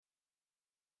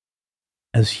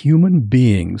As human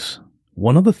beings,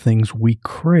 one of the things we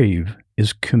crave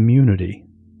is community.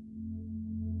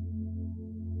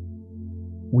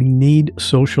 We need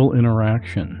social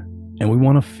interaction, and we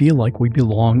want to feel like we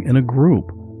belong in a group,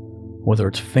 whether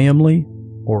it's family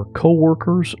or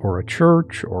coworkers or a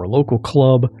church or a local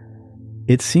club.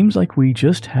 It seems like we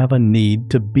just have a need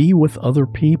to be with other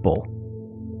people.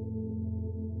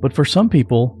 But for some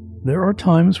people, there are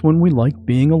times when we like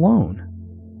being alone.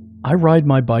 I ride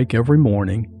my bike every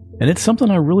morning, and it's something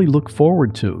I really look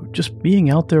forward to, just being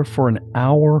out there for an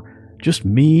hour, just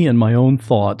me and my own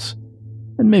thoughts,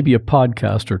 and maybe a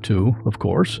podcast or two, of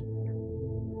course.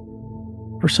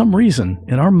 For some reason,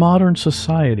 in our modern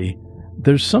society,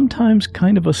 there's sometimes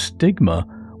kind of a stigma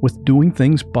with doing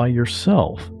things by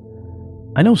yourself.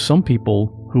 I know some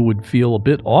people who would feel a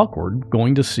bit awkward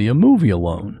going to see a movie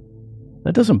alone.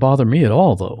 That doesn't bother me at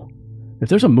all, though. If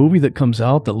there's a movie that comes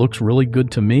out that looks really good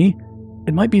to me,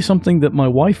 it might be something that my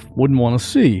wife wouldn't want to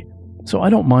see, so I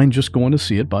don't mind just going to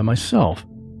see it by myself.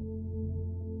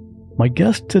 My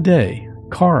guest today,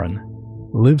 Karen,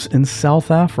 lives in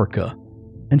South Africa,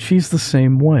 and she's the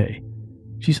same way.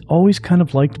 She's always kind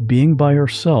of liked being by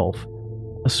herself,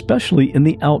 especially in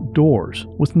the outdoors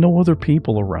with no other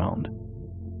people around.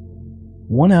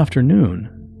 One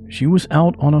afternoon, she was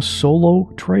out on a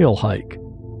solo trail hike,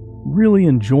 really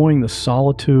enjoying the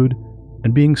solitude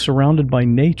and being surrounded by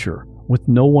nature with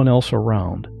no one else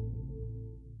around.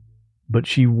 But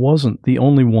she wasn't the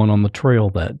only one on the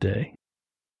trail that day.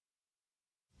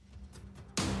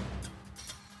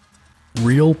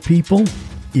 Real people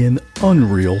in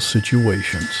unreal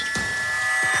situations.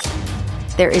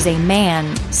 There is a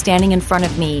man standing in front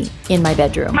of me in my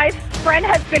bedroom. My friend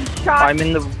has been shot. I'm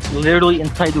literally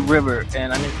inside the river,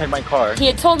 and I'm inside my car. He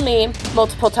had told me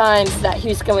multiple times that he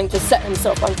was going to set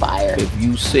himself on fire. If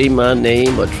you say my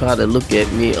name or try to look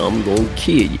at me, I'm going to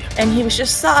kill you. And he was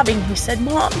just sobbing. He said,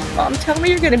 Mom, tell me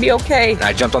you're going to be okay. And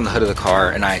I jumped on the hood of the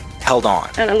car, and I held on.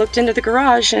 And I looked into the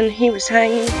garage, and he was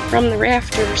hanging from the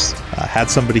rafters. I had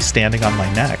somebody standing on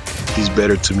my neck. He's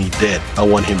better to me dead. I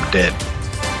want him dead.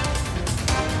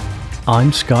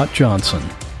 I'm Scott Johnson,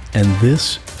 and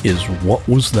this is What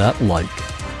Was That Like?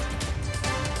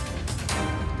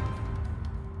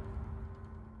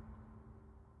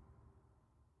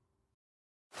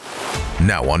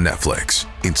 Now on Netflix,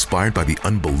 inspired by the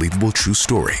unbelievable true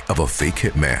story of a fake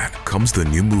hitman, comes the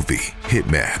new movie,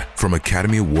 Hitman, from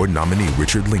Academy Award nominee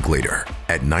Richard Linklater.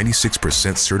 At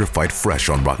 96% certified fresh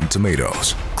on Rotten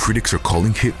Tomatoes, critics are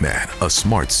calling Hitman a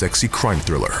smart, sexy crime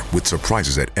thriller with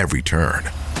surprises at every turn.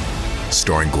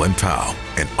 Starring Glenn Powell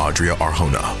and Adria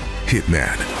Arjona,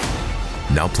 Hitman.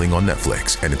 Now playing on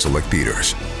Netflix and in select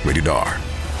theaters. Rated R.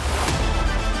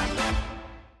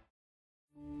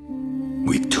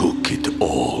 We took it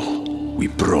all. We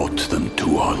brought them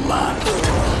to our land.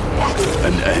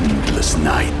 An endless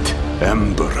night,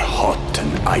 ember hot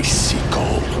and icy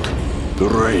cold. The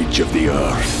rage of the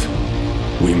earth.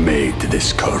 We made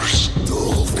this curse.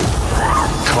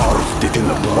 Carved it in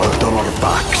the blood on our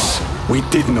backs. We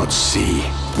did not see.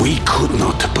 We could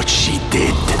not, but she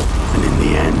did. And in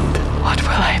the end, What will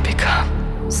I become?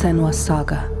 Senua's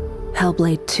Saga.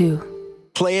 Hellblade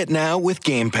 2. Play it now with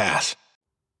Game Pass.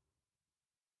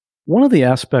 One of the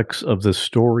aspects of this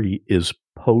story is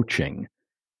poaching.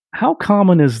 How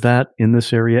common is that in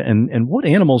this area, and what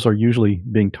animals are usually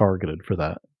being targeted for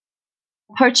that?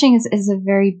 Poaching is a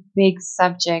very big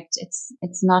subject.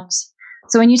 It's not...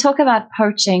 So when you talk about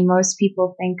poaching, most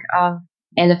people think of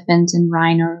elephant and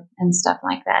rhino and stuff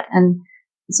like that, and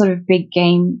sort of big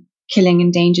game killing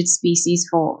endangered species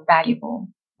for valuable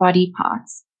body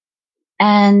parts.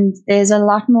 And there's a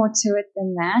lot more to it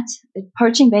than that.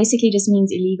 Poaching basically just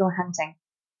means illegal hunting.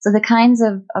 So the kinds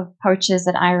of poachers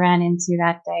that I ran into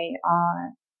that day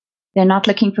they're not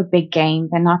looking for big game.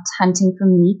 They're not hunting for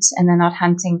meat, and they're not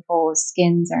hunting for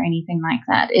skins or anything like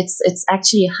that. It's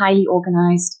actually highly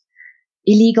organized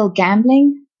illegal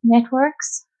gambling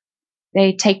networks.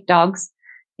 They take dogs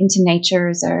into nature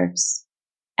reserves.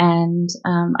 And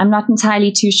I'm not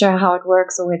entirely too sure how it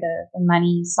works or where the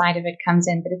money side of it comes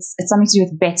in, but it's something to do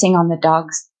with betting on the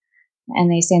dogs. And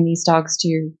they send these dogs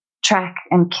to track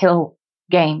and kill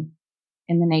game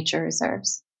in the nature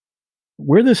reserves.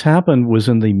 Where this happened was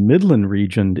in the Midland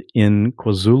region in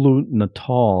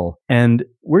KwaZulu-Natal. And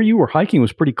where you were hiking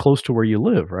was pretty close to where you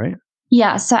live, right?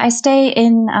 Yeah, so I stay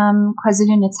in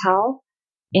KwaZulu-Natal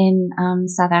in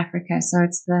South Africa. So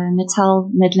it's the Natal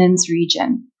Midlands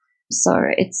region. So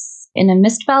it's in a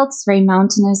mist belt. It's very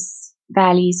mountainous,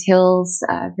 valleys, hills,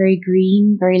 very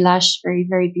green, very lush, very,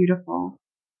 very beautiful.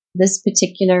 This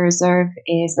particular reserve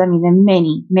is, I mean, there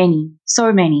are many,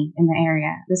 so many in the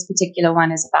area. This particular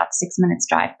one is about 6 minutes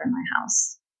drive from my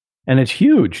house. And it's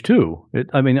huge, too.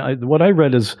 What I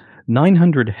read is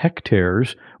 900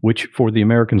 hectares, which for the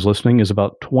Americans listening is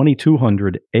about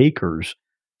 2,200 acres.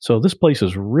 So this place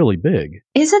is really big.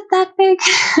 Is it that big?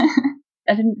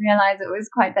 I didn't realize it was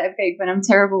quite that big, but I'm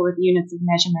terrible with units of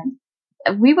measurement.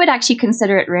 We would actually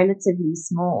consider it relatively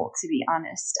small, to be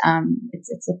honest.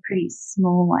 It's a pretty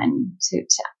small one to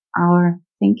our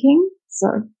thinking. So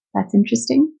that's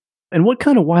interesting. And what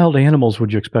kind of wild animals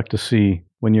would you expect to see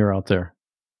when you're out there?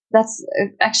 That's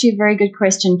actually a very good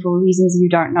question for reasons you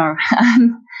don't know.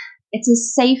 It's a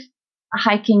safe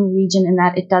hiking region in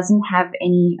that it doesn't have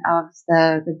any of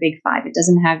the big five. It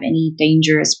doesn't have any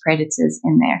dangerous predators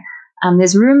in there.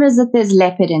 There's rumors that there's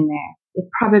leopard in there. There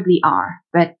probably are,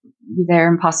 but they're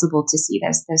impossible to see.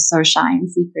 They're so shy and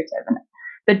secretive.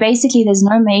 But basically, there's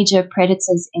no major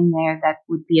predators in there that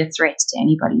would be a threat to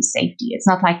anybody's safety. It's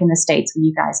not like in the States where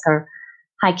you guys go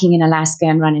hiking in Alaska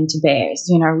and run into bears.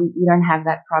 You know, we don't have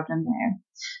that problem there.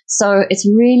 So it's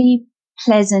really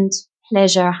pleasant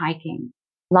pleasure hiking.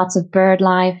 Lots of bird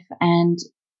life. And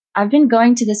I've been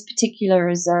going to this particular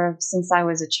reserve since I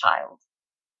was a child.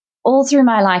 All through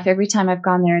my life, every time I've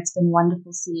gone there, it's been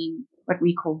wonderful seeing what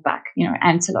we call buck,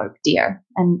 antelope, deer,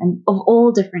 and of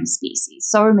all different species,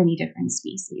 so many different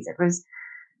species.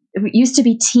 It used to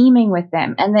be teeming with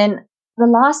them. And then the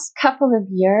last couple of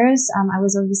years, I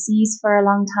was overseas for a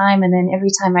long time. And then every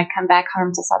time I'd come back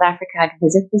home to South Africa, I'd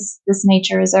visit this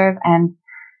nature reserve. And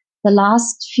the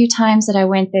last few times that I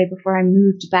went there before I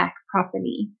moved back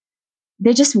properly,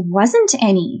 there just wasn't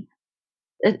any.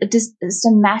 Just a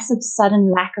massive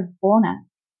sudden lack of fauna.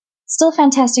 Still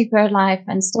fantastic bird life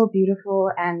and still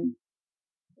beautiful,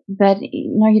 but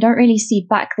you don't really see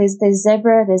buck. There's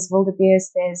zebra, there's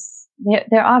wildebeest,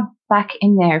 there are buck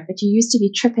in there, but you used to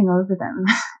be tripping over them.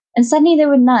 And suddenly there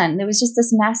were none. There was just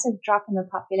this massive drop in the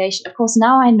population. Of course,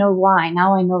 now I know why.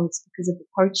 Now I know it's because of the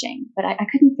poaching, but I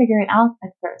couldn't figure it out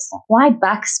at first. Why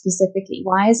buck specifically?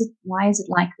 Why is it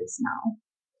like this now?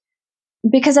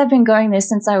 Because I've been going there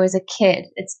since I was a kid,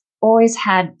 it's always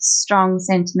had strong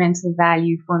sentimental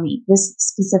value for me, this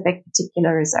specific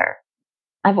particular reserve.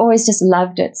 I've always just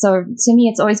loved it. So to me,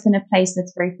 it's always been a place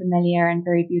that's very familiar and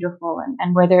very beautiful.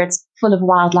 And whether it's full of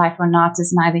wildlife or not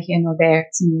is neither here nor there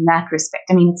to me in that respect.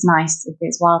 I mean, it's nice if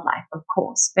there's wildlife, of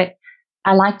course, but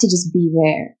I like to just be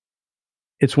there.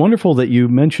 It's wonderful that you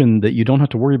mentioned that you don't have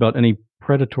to worry about any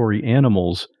predatory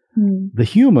animals. The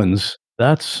humans,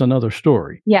 that's another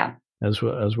story. Yeah. As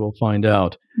we'll find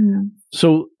out.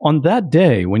 So on that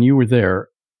day when you were there,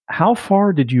 how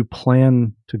far did you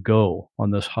plan to go on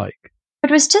this hike?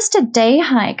 It was just a day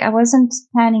hike. I wasn't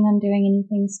planning on doing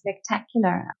anything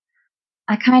spectacular.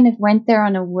 I kind of went there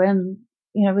on a whim.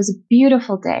 It was a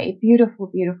beautiful day, beautiful,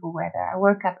 beautiful weather. I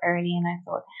woke up early and I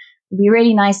thought it'd be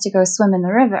really nice to go swim in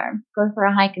the river, go for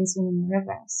a hike and swim in the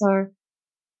river. So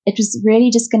it was really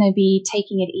just going to be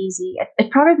taking it easy. It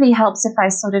probably helps if I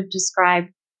sort of describe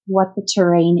what the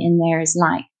terrain in there is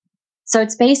like. So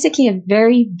it's basically a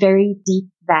very, very deep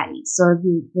valley. So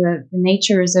the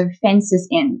nature reserve fences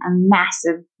in a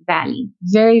massive valley,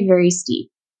 very, very steep.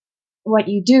 What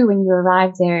you do when you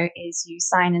arrive there is you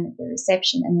sign in at the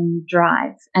reception and then you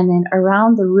drive. And then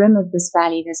around the rim of this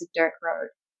valley, there's a dirt road.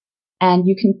 And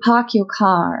you can park your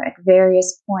car at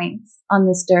various points on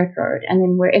this dirt road. And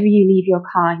then wherever you leave your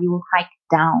car, you will hike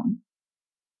down.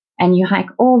 And you hike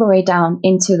all the way down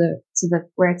into the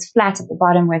where it's flat at the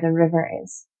bottom where the river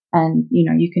is. And,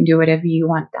 you can do whatever you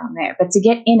want down there. But to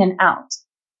get in and out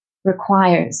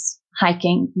requires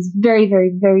hiking these very,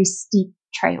 very, very steep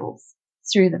trails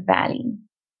through the valley.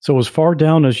 So as far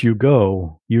down as you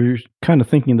go, you're kind of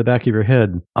thinking in the back of your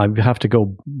head, I have to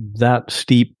go that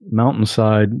steep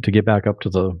mountainside to get back up to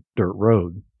the dirt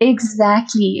road.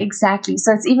 Exactly.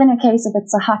 So it's even a case of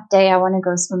it's a hot day, I want to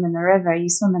go swim in the river. You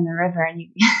swim in the river and you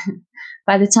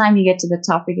by the time you get to the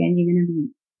top again, you're going to be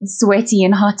sweaty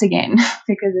and hot again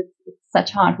because it's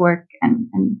such hard work and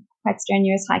quite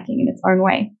strenuous hiking in its own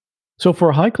way. So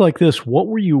for a hike like this, what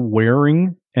were you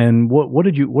wearing and what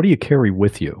do you carry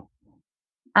with you?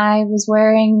 I was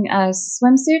wearing a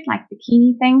swimsuit, like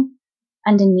bikini thing,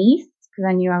 underneath because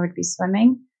I knew I would be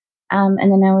swimming. And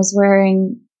then I was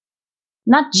wearing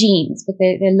not jeans, but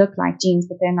they look like jeans,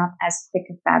 but they're not as thick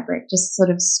a fabric, just sort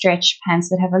of stretch pants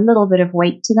that have a little bit of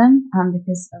weight to them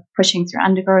because of pushing through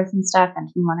undergrowth and stuff and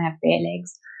didn't want to have bare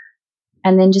legs.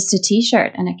 And then just a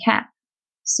t-shirt and a cap.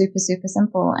 Super, super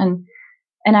simple.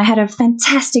 And I had a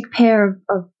fantastic pair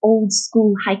of old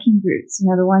school hiking boots,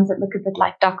 the ones that look a bit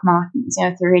like Doc Martens,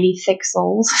 with the really thick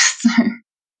soles. So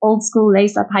old school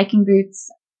lace-up hiking boots.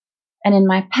 And in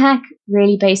my pack,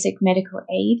 really basic medical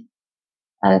aid,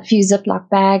 a few Ziploc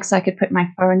bags so I could put my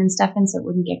phone and stuff in so it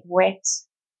wouldn't get wet.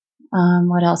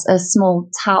 What else? A small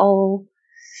towel,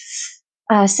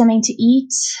 something to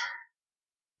eat,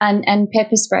 and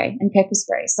pepper spray.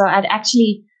 So I'd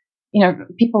actually,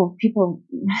 people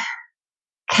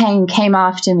came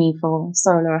after me for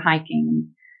solo hiking. And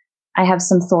I have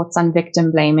some thoughts on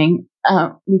victim blaming.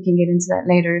 We can get into that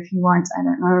later if you want. I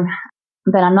don't know.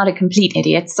 But I'm not a complete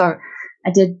idiot. So I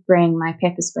did bring my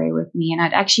pepper spray with me, and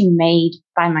I'd actually made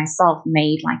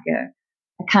like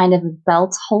a kind of a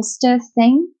belt holster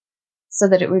thing so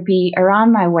that it would be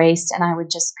around my waist and I would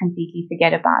just completely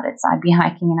forget about it. So I'd be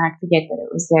hiking and I'd forget that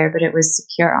it was there, but it was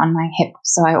secure on my hip.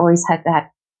 So I always had that.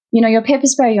 Your pepper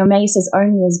spray, your mace is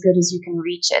only as good as you can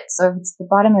reach it. So if it's the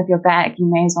bottom of your bag,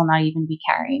 you may as well not even be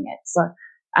carrying it. So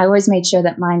I always made sure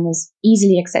that mine was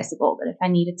easily accessible, that if I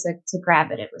needed to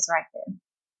grab it, it was right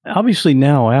there. Obviously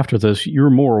now, after this, you're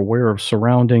more aware of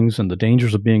surroundings and the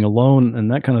dangers of being alone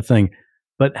and that kind of thing.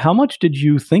 But how much did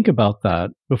you think about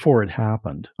that before it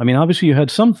happened? I mean, obviously you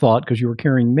had some thought because you were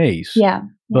carrying mace. Yeah.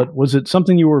 But was it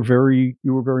something you were very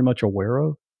much aware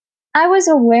of? I was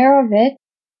aware of it,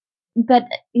 but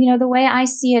the way I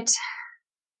see it,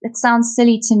 it sounds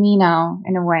silly to me now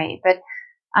in a way, but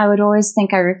I would always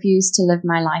think I refused to live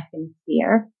my life in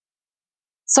fear.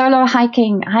 Solo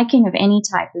hiking of any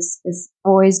type is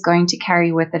always going to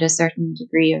carry with it a certain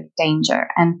degree of danger.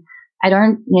 And I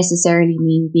don't necessarily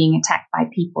mean being attacked by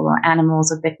people or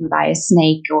animals or bitten by a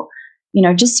snake or,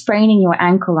 just spraining your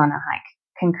ankle on a hike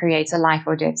can create a life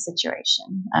or death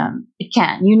situation. It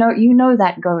can. You know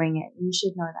that going in. You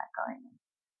should know that going in.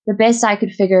 The best I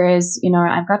could figure is,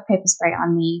 I've got pepper spray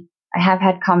on me. I have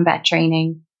had combat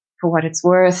training for what it's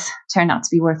worth. Turned out to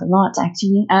be worth a lot,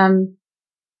 actually.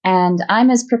 And I'm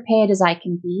as prepared as I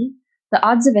can be. The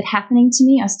odds of it happening to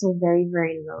me are still very,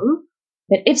 very low.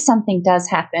 But if something does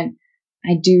happen,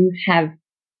 I do have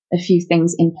a few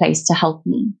things in place to help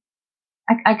me.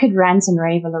 I could rant and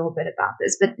rave a little bit about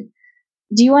this, but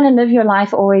do you want to live your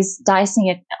life always dicing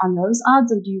it on those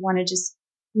odds, or do you want to just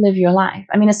live your life?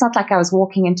 I mean, it's not like I was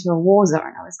walking into a war zone.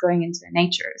 I was going into a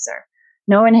nature reserve.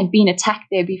 No one had been attacked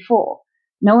there before.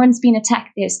 No one's been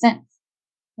attacked there since.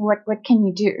 What can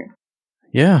you do?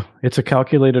 Yeah, it's a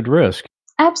calculated risk.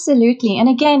 Absolutely. And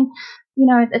again,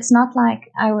 it's not like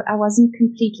I wasn't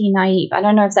completely naive. I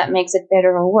don't know if that makes it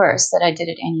better or worse that I did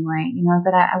it anyway,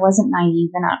 but I wasn't naive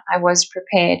and I was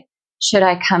prepared. Should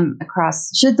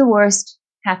the worst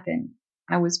happen,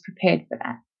 I was prepared for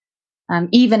that.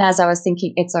 Even as I was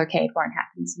thinking, it's okay, it won't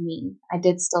happen to me, I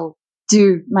did still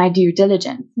do my due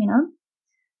diligence,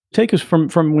 Take us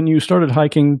from when you started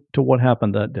hiking to what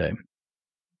happened that day.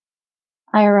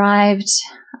 I arrived,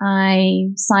 I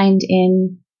signed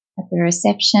in at the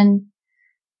reception.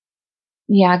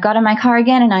 Yeah, I got in my car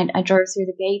again and I drove through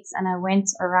the gates and I went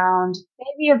around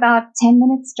maybe about 10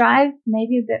 minutes drive,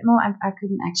 maybe a bit more. I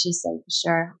couldn't actually say for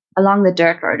sure. Along the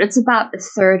dirt road. It's about a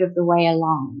third of the way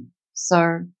along.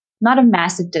 So not a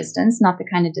massive distance, not the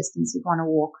kind of distance you'd want to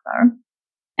walk though.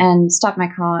 And stopped my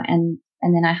car and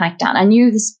then I hiked down. I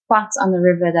knew the spots on the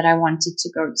river that I wanted to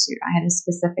go to. I had a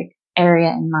specific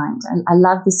area in mind. I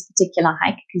love this particular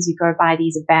hike because you go by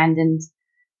these abandoned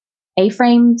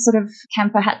A-frame sort of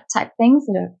camper hut type things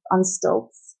that are on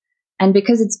stilts. And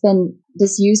because it's been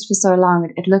disused for so long,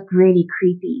 it looked really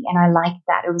creepy. And I liked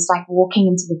that. It was like walking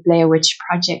into the Blair Witch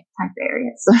Project type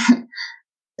area. So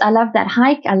I love that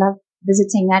hike. I love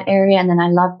visiting that area. And then I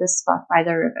love this spot by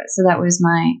the river. So that was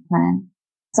my plan.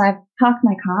 So I parked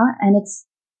my car and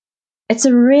it's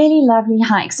a really lovely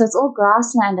hike. So it's all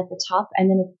grassland at the top and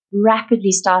then it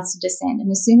rapidly starts to descend.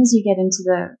 And as soon as you get into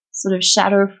the sort of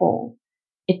shadow fall,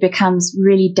 it becomes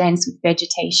really dense with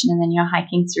vegetation, and then you're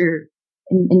hiking through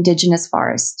indigenous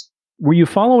forest. Were you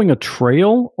following a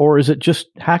trail, or is it just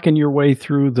hacking your way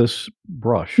through this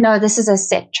brush? No, this is a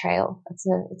set trail. It's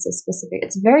a specific.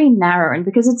 It's very narrow, and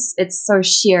because it's so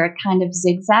sheer, it kind of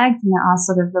zigzags, and there are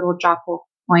sort of little drop-off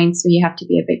points where you have to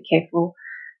be a bit careful.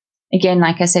 Again,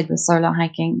 like I said, with solo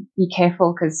hiking, be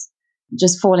careful because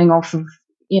just falling off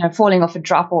a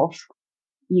drop-off,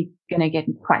 you're going to get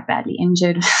quite badly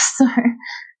injured. So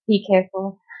be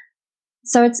careful.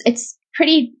 So it's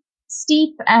pretty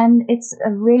steep and it's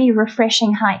a really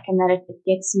refreshing hike in that it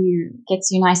gets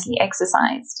you nicely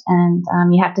exercised. And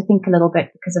you have to think a little bit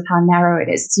because of how narrow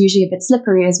it is. It's usually a bit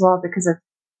slippery as well because of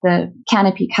the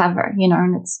canopy cover,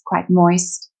 and it's quite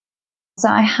moist. So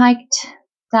I hiked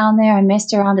down there. I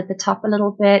messed around at the top a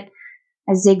little bit.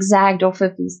 I zigzagged off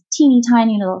of these teeny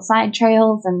tiny little side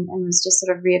trails and was just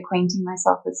sort of reacquainting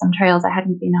myself with some trails I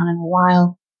hadn't been on in a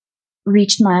while.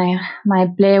 Reached my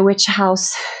Blair Witch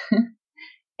house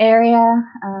area.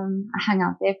 I hung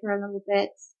out there for a little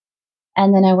bit.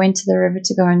 And then I went to the river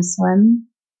to go and swim.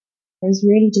 I was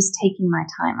really just taking my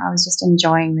time. I was just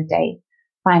enjoying the day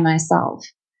by myself.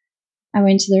 I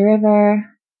went to the river.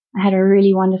 I had a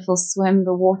really wonderful swim.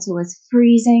 The water was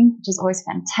freezing, which is always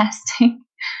fantastic.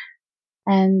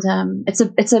 And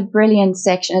it's a brilliant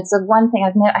section. It's the one thing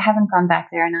I haven't gone back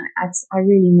there, and I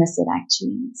really miss it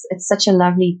actually. It's such a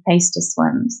lovely place to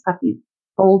swim. It's got these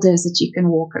boulders that you can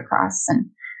walk across, and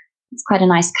it's quite a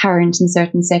nice current in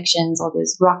certain sections, or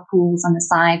there's rock pools on the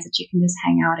sides that you can just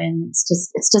hang out in.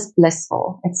 It's just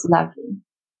blissful. It's lovely.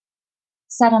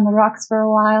 Sat on the rocks for a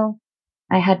while.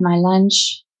 I had my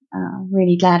lunch.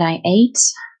 Really glad I ate.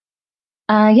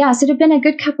 So it had been a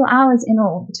good couple hours in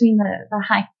all between the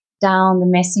hike down, the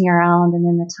messing around, and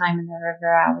then the time in the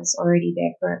river. I was already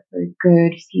there for a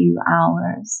good few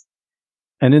hours.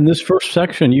 And in this first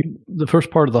section, the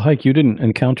first part of the hike, you didn't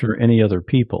encounter any other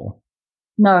people.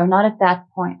 No, not at that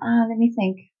point. Let me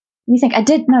think. I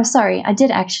did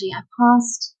actually. I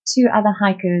passed 2 other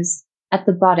hikers at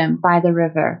the bottom by the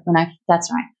river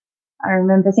that's right. I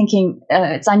remember thinking,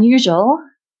 it's unusual.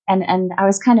 And I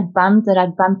was kind of bummed that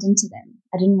I'd bumped into them.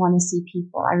 I didn't want to see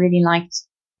people. I really liked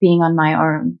being on my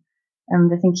own. I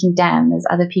remember thinking, damn, there's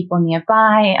other people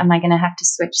nearby. Am I going to have to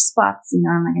switch spots? Am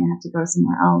I going to have to go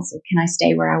somewhere else? Or can I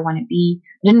stay where I want to be?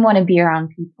 I didn't want to be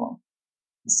around people.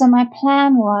 So my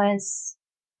plan was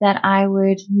that I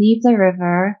would leave the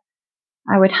river.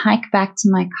 I would hike back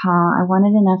to my car. I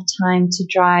wanted enough time to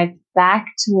drive back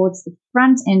towards the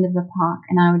front end of the park,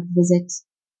 and I would visit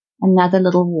another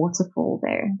little waterfall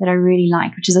there that I really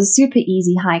like, which is a super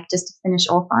easy hike just to finish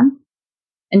off on,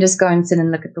 and just go and sit and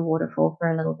look at the waterfall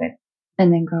for a little bit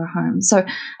and then go home. So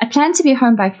I plan to be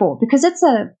home by 4 because of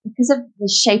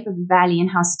the shape of the valley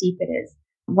and how steep it is.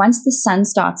 Once the sun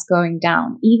starts going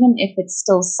down, even if it's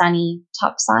still sunny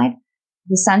topside,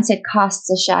 the sunset casts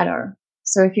a shadow.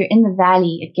 So if you're in the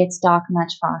valley, it gets dark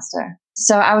much faster.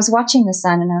 So I was watching the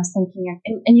sun and I was thinking,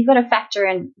 and you've got to factor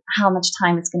in how much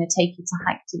time it's going to take you to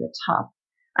hike to the top.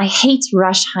 I hate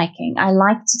rush hiking. I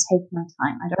like to take my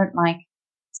time. I don't like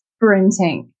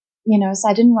sprinting, so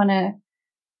I didn't want to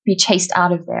be chased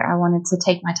out of there. I wanted to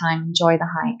take my time, enjoy the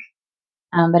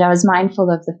hike. But I was mindful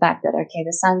of the fact that, okay,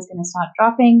 the sun's going to start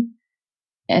dropping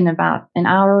in about an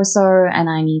hour or so, and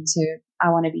I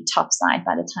want to be topside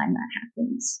by the time that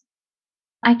happens.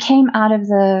 I came out of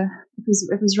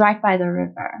it was right by the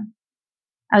river.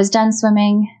 I was done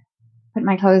swimming, put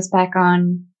my clothes back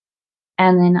on,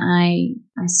 and then I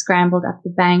scrambled up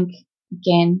the bank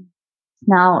again.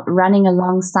 Now, running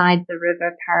alongside the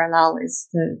river parallel is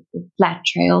the flat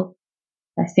trail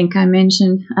I think I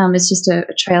mentioned. It's just a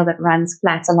trail that runs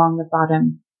flat along the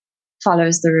bottom,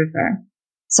 follows the river.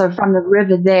 So from the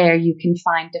river there, you can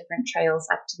find different trails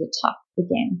up to the top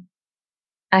again.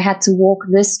 I had to walk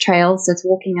this trail, so it's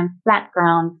walking on flat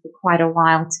ground for quite a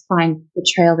while to find the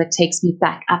trail that takes me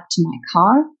back up to my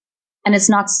car. And it's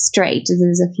not straight.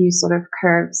 There's a few sort of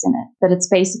curves in it, but it's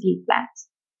basically flat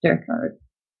dirt road.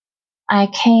 I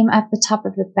came up the top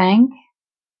of the bank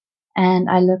and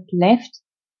I looked left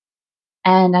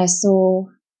and I saw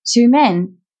 2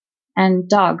 men and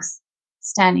dogs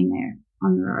standing there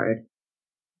on the road.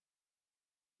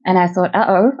 And I thought,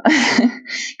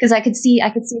 because I could see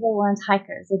they weren't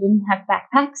hikers. They didn't have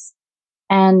backpacks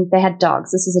and they had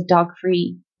dogs. This is a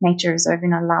dog-free nature reserve.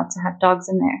 You're not allowed to have dogs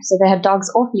in there. So they had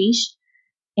dogs off leash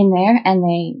in there and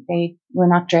they were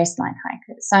not dressed like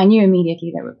hikers. So I knew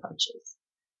immediately they were poachers.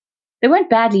 They weren't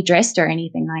badly dressed or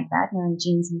anything like that. They were in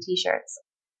jeans and t-shirts.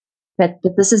 But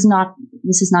this is not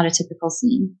a typical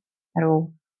scene at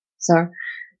all. So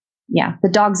yeah, the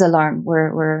dogs alone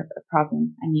were a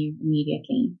problem. I knew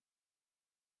immediately.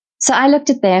 So I looked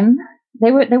at them.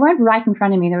 They weren't right in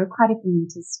front of me. They were quite a few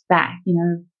meters back,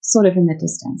 sort of in the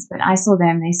distance. But I saw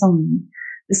them. They saw me.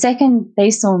 The second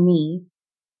they saw me,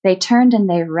 they turned and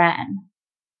they ran.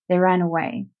 They ran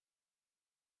away.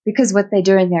 Because what they're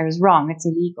doing there is wrong. It's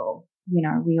illegal.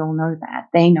 We all know that.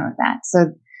 They know that.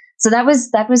 So that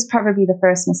was probably the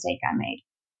first mistake I made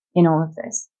in all of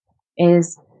this,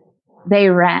 is they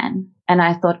ran. And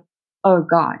I thought, oh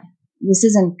God, this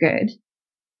isn't good.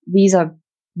 These are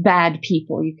bad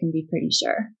people, you can be pretty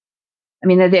sure. I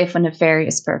mean, they're there for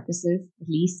nefarious purposes, at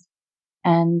least.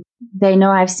 And they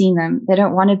know I've seen them. They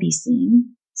don't want to be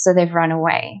seen. So they've run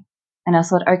away. And I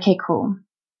thought, okay, cool.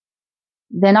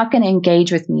 They're not going to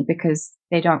engage with me because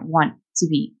they don't want to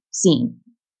be seen.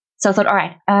 So I thought, all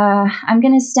right, I'm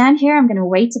going to stand here. I'm going to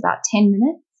wait about 10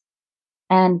 minutes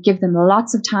and give them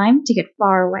lots of time to get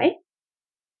far away.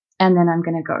 And then I'm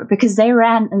going to go, because they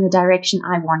ran in the direction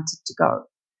I wanted to go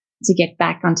to get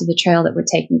back onto the trail that would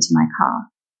take me to my car.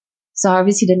 So I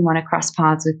obviously didn't want to cross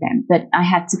paths with them, but I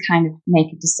had to kind of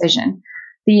make a decision.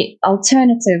 The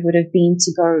alternative would have been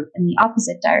to go in the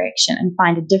opposite direction and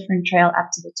find a different trail up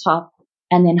to the top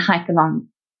and then hike along,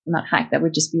 not hike, that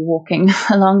would just be walking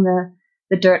along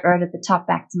the dirt road at the top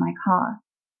back to my car.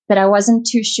 But I wasn't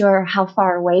too sure how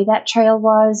far away that trail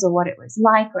was or what it was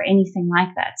like or anything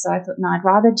like that. So I thought, no, I'd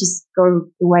rather just go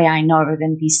the way I know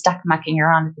than be stuck mucking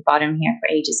around at the bottom here for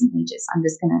ages and ages. I'm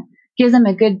just going to give them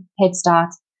a good head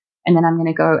start, and then I'm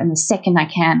going to go, and the second I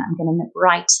can, I'm going to nip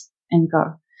right and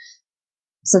go.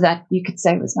 So that, you could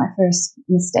say, was my first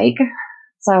mistake.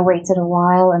 So I waited a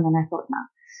while, and then I thought, no,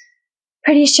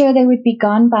 pretty sure they would be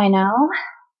gone by now.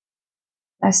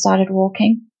 I started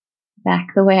walking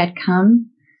back the way I'd come.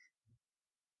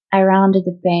 I rounded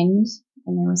the bend,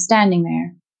 and they were standing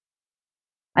there.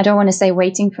 I don't want to say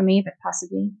waiting for me, but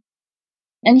possibly.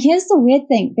 And here's the weird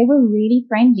thing. They were really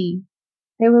friendly.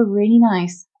 They were really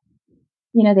nice.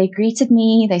 You know, they greeted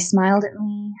me. They smiled at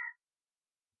me.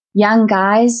 Young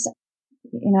guys.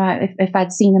 You know, if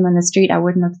I'd seen them on the street, I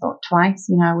wouldn't have thought twice.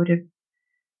 You know, I would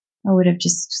have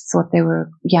just thought they were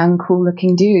young,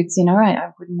 cool-looking dudes. You know,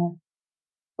 I wouldn't have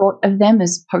thought of them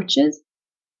as poachers.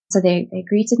 So they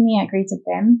greeted me, I greeted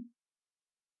them,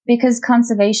 because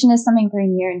conservation is something very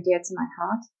near and dear to my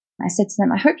heart. I said to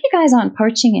them, I hope you guys aren't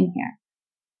poaching in here.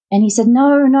 And he said,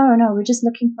 no, we're just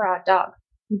looking for our dog.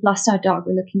 We've lost our dog,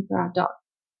 we're looking for our dog.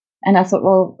 And I thought,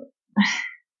 well,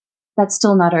 that's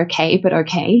still not okay, but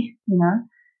okay, you know.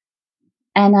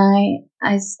 And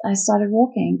I started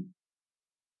walking.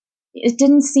 It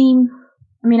didn't seem,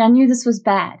 I mean, I knew this was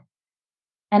bad,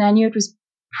 and I knew it was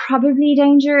probably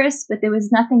dangerous, but there was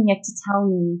nothing yet to tell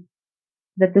me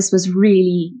that this was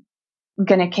really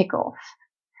going to kick off.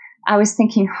 I was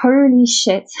thinking, holy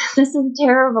shit, this is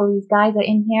terrible. These guys are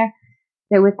in here.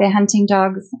 They're with their hunting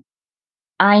dogs.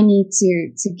 I need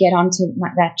to get onto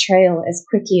that trail as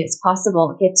quickly as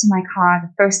possible, get to my car.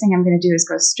 The first thing I'm going to do is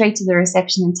go straight to the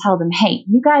reception and tell them, hey,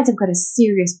 you guys have got a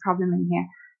serious problem in here.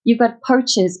 You've got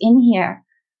poachers in here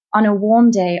on a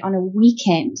warm day, on a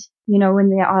weekend. You know, when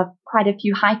there are quite a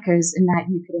few hikers in that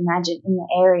you could imagine in the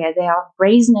area, they are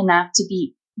brazen enough to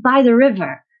be by the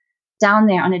river down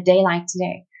there on a day like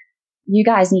today. You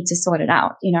guys need to sort it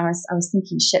out. You know, I was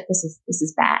thinking, shit, this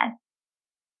is bad.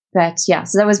 But yeah,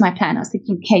 so that was my plan. I was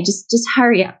thinking, okay, just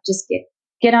hurry up, just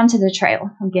get onto the trail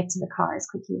and get to the car as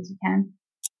quickly as you can.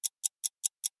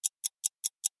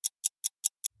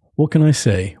 What can I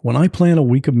say? When I plan a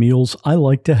week of meals, I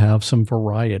like to have some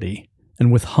variety.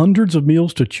 And with hundreds of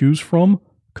meals to choose from,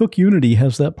 CookUnity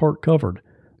has that part covered.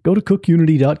 Go to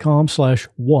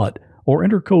cookunity.com/what or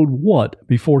enter code WHAT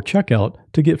before checkout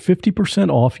to get 50%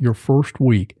 off your first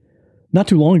week. Not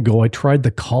too long ago, I tried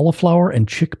the cauliflower and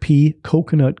chickpea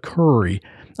coconut curry.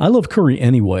 I love curry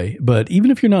anyway, but even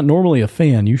if you're not normally a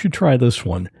fan, you should try this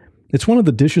one. It's one of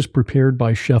the dishes prepared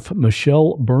by Chef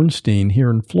Michelle Bernstein here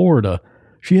in Florida.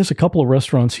 She has a couple of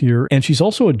restaurants here, and she's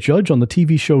also a judge on the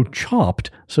TV show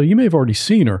Chopped, so you may have already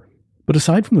seen her. But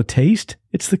aside from the taste,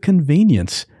 it's the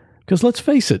convenience. Because let's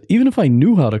face it, even if I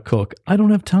knew how to cook, I don't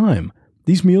have time.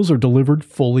 These meals are delivered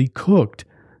fully cooked.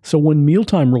 So when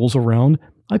mealtime rolls around,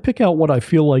 I pick out what I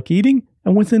feel like eating,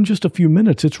 and within just a few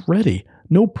minutes, it's ready.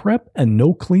 No prep and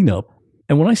no cleanup.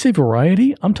 And when I say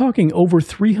variety, I'm talking over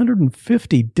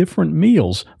 350 different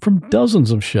meals from dozens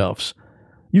of chefs.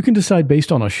 You can decide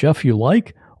based on a chef you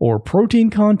like, or protein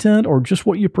content, or just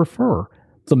what you prefer.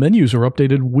 The menus are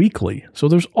updated weekly, so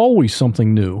there's always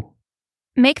something new.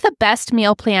 Make the best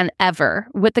meal plan ever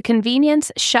with the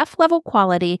convenience, chef-level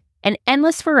quality, and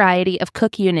endless variety of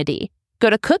CookUnity. Go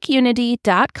to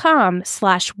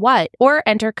cookunity.com/what or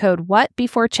enter code WHAT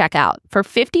before checkout for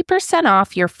 50%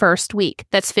 off your first week.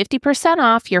 That's 50%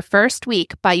 off your first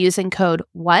week by using code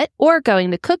WHAT or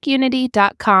going to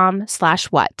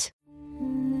cookunity.com/what.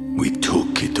 We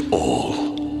took it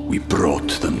all. We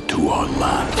brought them to our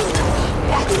land.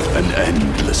 An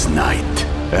endless night,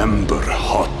 ember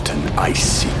hot and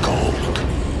icy cold.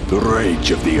 The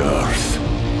rage of the earth.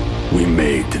 We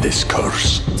made this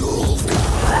curse.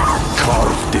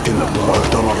 Carved it in the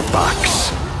blood on our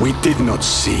backs. We did not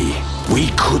see.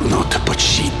 We could not, but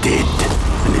she did.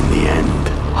 And in the end,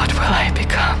 what will I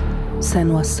become?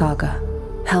 Senua's Saga.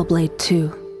 Hellblade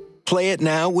 2. Play it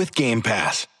now with Game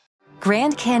Pass.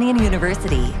 Grand Canyon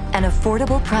University, an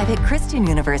affordable private Christian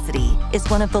university, is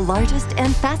one of the largest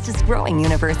and fastest growing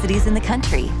universities in the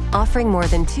country, offering more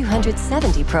than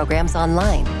 270 programs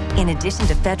online. In addition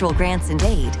to federal grants and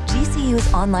aid,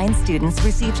 GCU's online students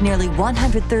received nearly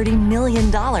 $130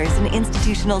 million in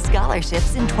institutional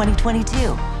scholarships in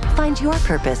 2022. Find your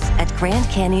purpose at Grand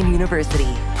Canyon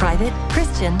University. Private,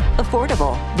 Christian,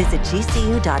 affordable. Visit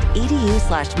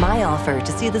gcu.edu/myoffer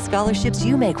to see the scholarships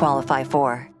you may qualify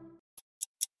for.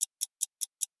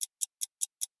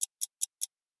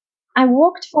 I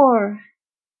walked for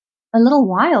a little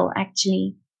while,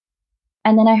 actually,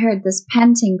 and then I heard this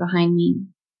panting behind me,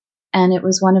 and it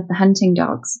was one of the hunting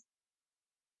dogs,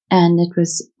 and it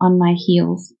was on my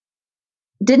heels.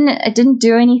 It didn't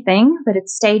do anything, but it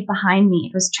stayed behind me.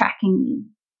 It was tracking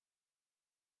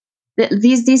me.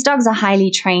 These dogs are highly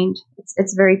trained.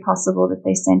 It's very possible that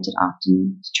they sent it after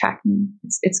me to track me.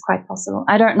 It's quite possible.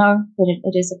 I don't know, but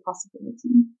it is a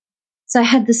possibility. So I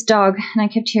had this dog, and I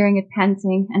kept hearing it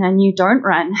panting, and I knew don't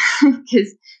run,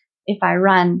 because if I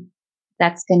run,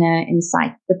 that's going to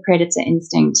incite the predator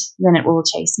instinct. Then it will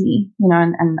chase me,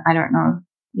 and I don't know,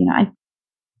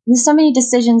 there's so many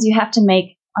decisions you have to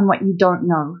make on what you don't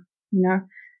know,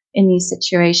 in these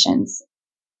situations,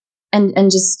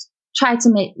 and just try to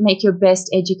make your best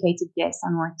educated guess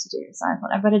on what to do. So I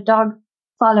thought, I've got a dog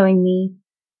following me.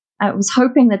 I was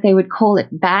hoping that they would call it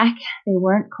back. They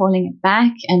weren't calling it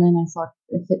back. And then I thought,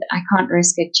 I can't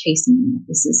risk it chasing me if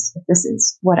this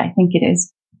is what I think it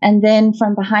is. And then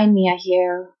from behind me, I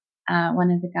hear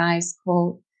one of the guys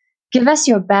call, "Give us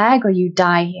your bag or you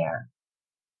die here."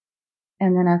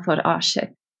 And then I thought, oh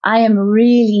shit, I am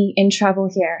really in trouble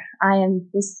here.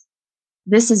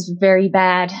 This is very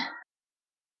bad.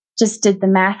 Just did the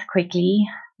math quickly.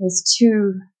 There's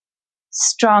 2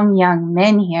 strong young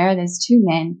men here. There's 2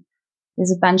 men.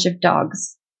 There's a bunch of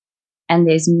dogs, and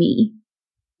there's me.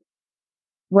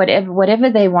 Whatever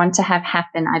they want to have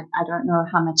happen, I don't know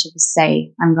how much of a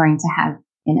say I'm going to have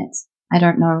in it. I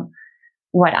don't know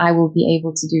what I will be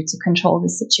able to do to control the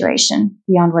situation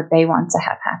beyond what they want to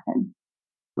have happen,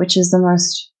 which is the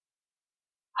most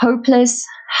hopeless,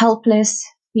 helpless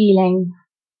feeling.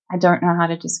 I don't know how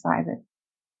to describe it.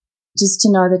 Just to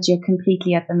know that you're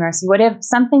completely at the mercy. Whatever,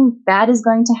 something bad is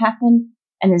going to happen,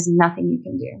 and there's nothing you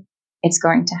can do. It's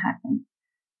going to happen.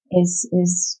 Is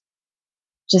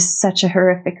just such a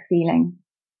horrific feeling.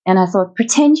 And I thought,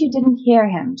 pretend you didn't hear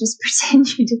him. Just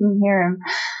pretend you didn't hear him.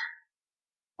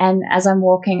 And as I'm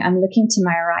walking, I'm looking to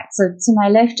my right. So to my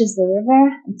left is the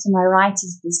river, and to my right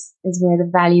is where the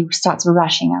valley starts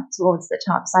rushing up towards the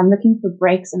top. So I'm looking for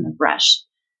breaks in the brush,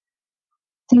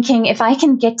 thinking if I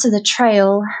can get to the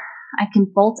trail, I can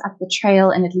bolt up the trail,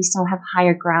 and at least I'll have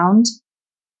higher ground,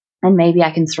 and maybe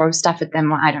I can throw stuff at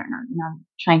them. Or I don't know. I'm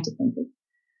trying to think of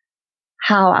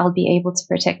how I'll be able to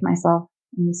protect myself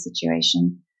in this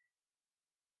situation.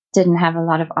 Didn't have a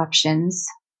lot of options.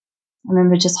 I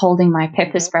remember just holding my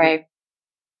pepper spray.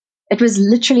 It was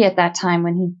literally at that time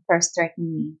when he first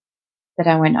threatened me that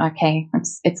I went, okay,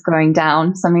 it's going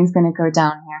down. Something's going to go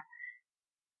down here.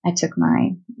 I took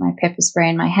my pepper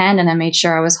spray in my hand, and I made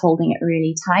sure I was holding it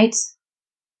really tight.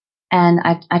 And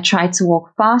I tried to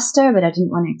walk faster, but I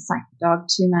didn't want to excite the dog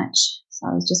too much. So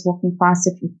I was just walking faster,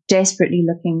 desperately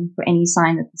looking for any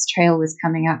sign that this trail was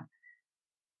coming up,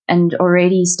 and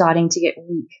already starting to get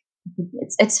weak.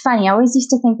 It's funny. I always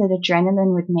used to think that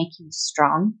adrenaline would make you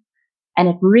strong, and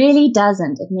it really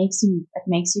doesn't. It makes you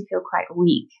feel quite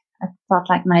weak. I felt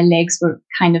like my legs were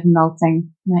kind of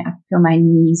melting. I feel my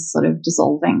knees sort of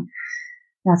dissolving.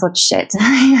 And I thought, shit,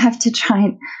 you have to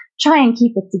try and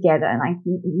keep it together, and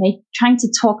trying to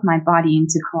talk my body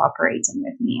into cooperating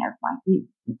with me.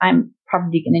 I'm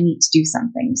probably going to need to do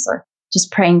something. So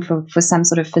just praying for some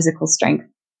sort of physical strength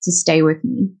to stay with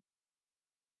me.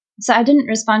 So I didn't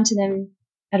respond to them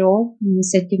at all. And he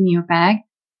said, "Give me your bag."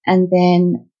 And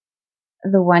then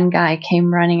the one guy came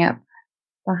running up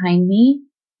behind me,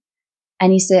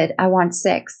 and he said, "I want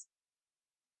sex."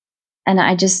 And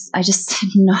I just said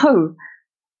no.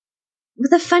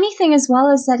 But the funny thing as well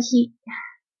is that he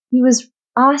was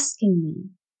asking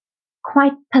me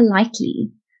quite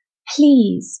politely,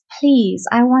 please,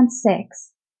 I want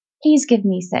sex. Please give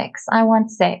me sex. I want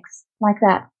sex. Like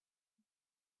that.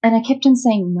 And I kept on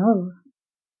saying no.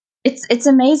 It's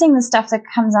amazing the stuff that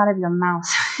comes out of your mouth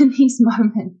in these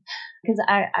moments. Because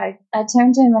I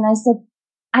turned to him and I said,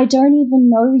 I don't even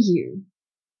know you.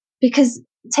 Because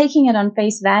taking it on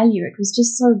face value, it was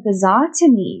just so bizarre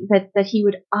to me that he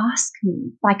would ask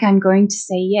me like I'm going to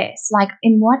say yes. Like,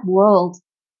 in what world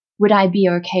would I be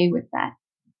okay with that?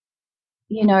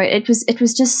 It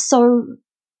was just so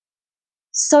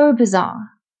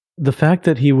bizarre. The fact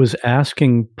that he was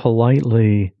asking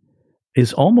politely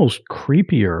is almost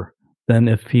creepier than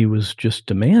if he was just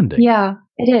demanding. Yeah,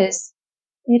 it is.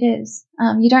 It is.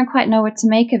 You don't quite know what to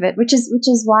make of it, which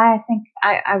is why I think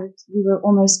we were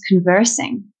almost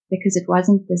conversing, because it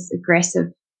wasn't this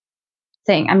aggressive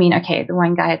thing. I mean, okay, the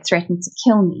one guy had threatened to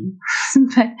kill me,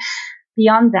 but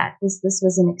beyond that, this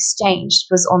was an exchange.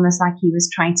 It was almost like he was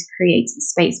trying to create a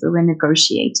space where we're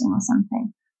negotiating or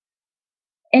something.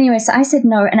 Anyway, so I said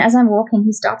no, and as I'm walking,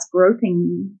 he starts groping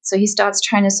me. So he starts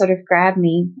trying to sort of grab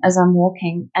me as I'm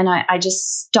walking, and I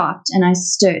just stopped and I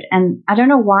stood. And I don't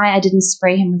know why I didn't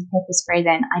spray him with pepper spray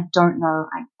then. I don't know.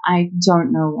 I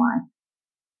don't know why.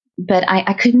 But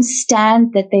I couldn't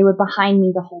stand that they were behind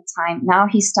me the whole time. Now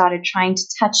he started trying to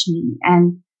touch me,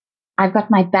 and I've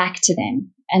got my back to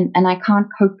them, and I can't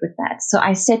cope with that. So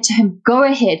I said to him, go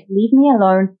ahead, leave me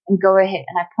alone, and go ahead.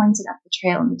 And I pointed up the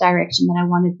trail in the direction that I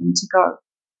wanted them to go.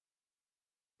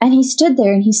 And he stood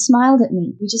there and he smiled at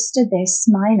me. He just stood there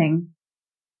smiling.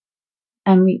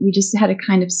 And we just had a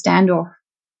kind of standoff.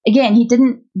 Again, he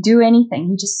didn't do anything.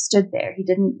 He just stood there. He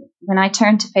didn't, when I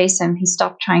turned to face him, he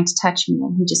stopped trying to touch me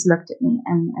and he just looked at me,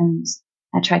 and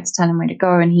I tried to tell him where to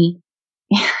go, and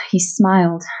he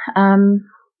smiled. And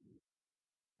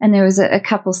there was a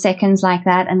couple seconds like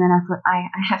that, and then I thought, I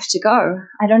have to go.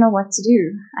 I don't know what to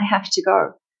do. I have to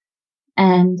go.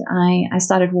 And I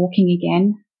started walking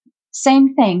again.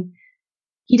 Same thing.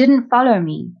 He didn't follow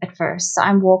me at first. So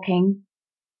I'm walking.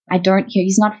 I don't hear,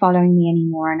 he's not following me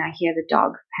anymore, and I hear the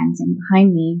dog panting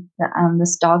behind me.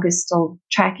 This dog is still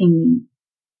tracking me.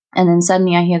 And then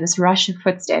suddenly I hear this rush of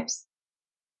footsteps.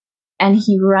 And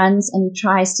he runs and he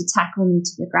tries to tackle me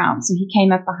to the ground. So he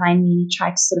came up behind me, he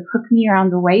tried to sort of hook me around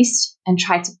the waist and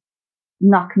tried to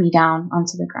knock me down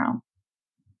onto the ground.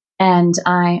 And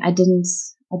I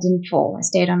didn't fall. I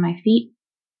stayed on my feet.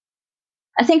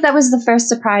 I think that was the first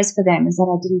surprise for them, is that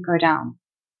I didn't go down.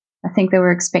 I think they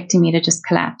were expecting me to just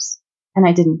collapse, and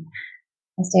I didn't.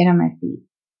 I stayed on my feet.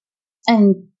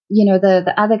 And,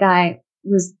 the other guy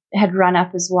had run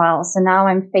up as well. So now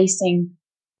I'm facing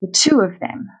the two of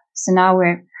them. So now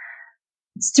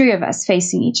it's three of us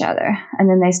facing each other. And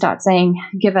then they start saying,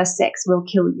 give us sex, we'll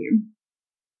kill you.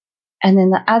 And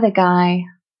then the other guy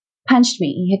punched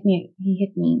me. He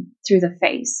hit me through the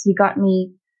face. He got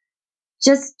me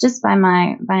just by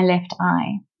my left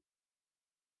eye.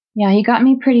 Yeah, he got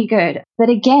me pretty good. But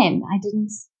again, I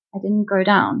didn't go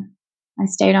down. I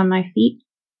stayed on my feet.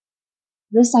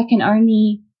 This I can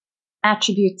only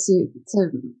attribute to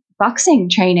boxing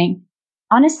training.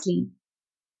 Honestly,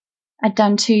 I'd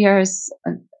done 2 years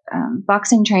of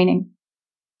boxing training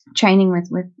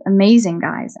with amazing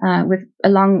guys,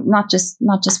 not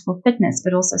just for fitness,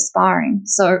 but also sparring.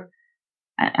 So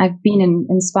I've been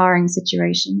in sparring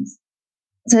situations.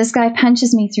 So this guy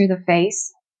punches me through the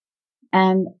face,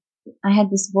 and I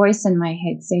had this voice in my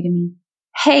head say to me,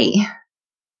 hey,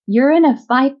 you're in a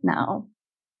fight now,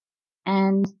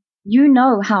 and you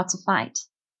know how to fight.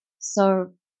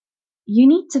 So you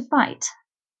need to fight.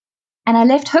 And I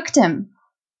left hooked him,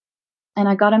 and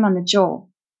I got him on the jaw.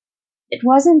 It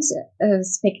wasn't a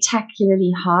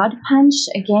spectacularly hard punch.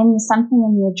 Again, something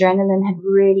in the adrenaline had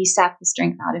really sapped the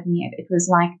strength out of me. It was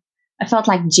like, I felt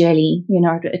like jelly,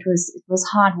 it was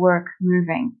hard work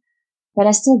moving, but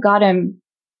I still got him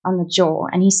on the jaw,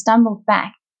 and he stumbled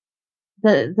back.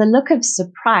 The look of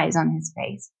surprise on his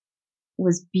face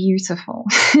was beautiful.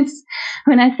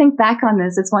 When I think back on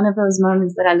this, it's one of those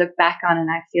moments that I look back on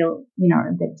and I feel,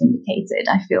 a bit vindicated.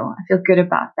 I feel good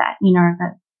about that,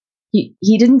 that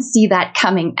he didn't see that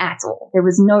coming at all. There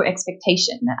was no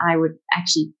expectation that I would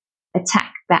actually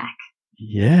attack back.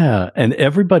 Yeah, and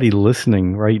everybody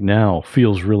listening right now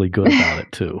feels really good about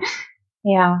it too.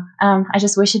 Yeah, I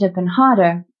just wish it had been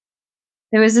harder.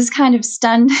 There was this kind of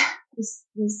stunned,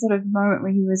 this sort of moment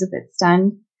where he was a bit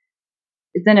stunned.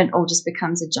 Then it all just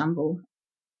becomes a jumble.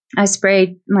 I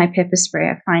sprayed my pepper spray.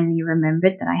 I finally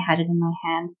remembered that I had it in my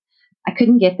hand. I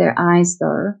couldn't get their eyes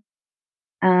though.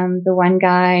 The one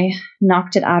guy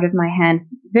knocked it out of my hand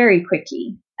very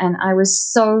quickly, and I was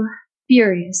so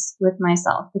furious with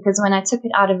myself, because when I took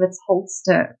it out of its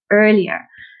holster earlier,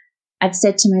 I'd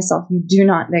said to myself, you do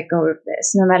not let go of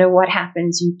this. No matter what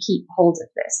happens, you keep hold of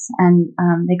this. And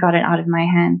they got it out of my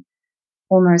hand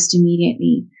almost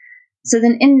immediately. So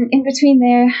then in between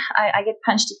there, I get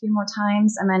punched a few more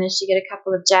times. I managed to get a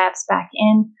couple of jabs back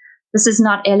in. This is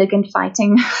not elegant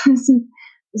fighting. This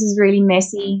is really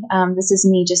messy. This is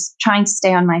me just trying to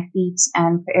stay on my feet,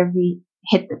 and for every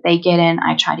hit that they get in,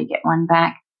 I try to get one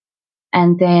back.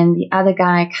 And then the other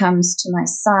guy comes to my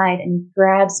side and he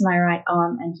grabs my right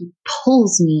arm and he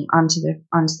pulls me onto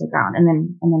the ground. And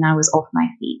then I was off my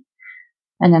feet,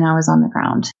 and then I was on the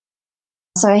ground.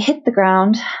 So I hit the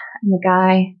ground, and the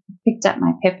guy picked up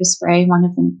my pepper spray. One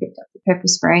of them picked up the pepper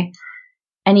spray,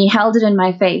 and he held it in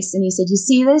my face and he said, you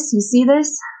see this? You see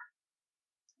this?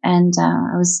 And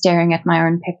I was staring at my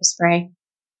own pepper spray.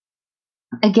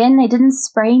 Again, they didn't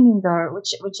spray me though,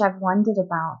 which I've wondered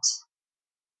about.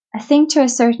 I think to a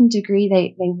certain degree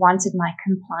they wanted my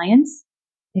compliance,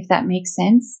 if that makes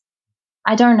sense.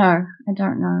 I don't know.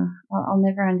 I'll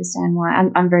never understand why.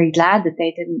 I'm very glad that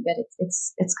they didn't, but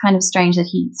it's kind of strange that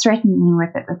he threatened me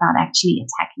with it without actually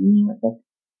attacking me with it.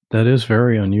 That is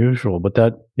very unusual, but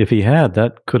that if he had,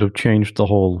 that could have changed the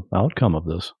whole outcome of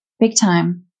this. Big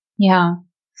time. Yeah.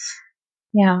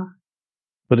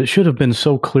 But it should have been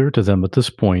so clear to them at this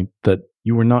point that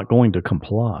you were not going to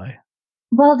comply.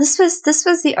 Well, this was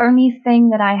the only thing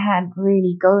that I had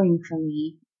really going for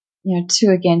me. 2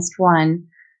 against 1.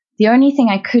 The only thing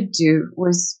I could do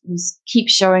was keep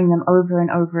showing them over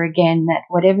and over again that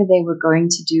whatever they were going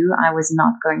to do, I was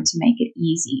not going to make it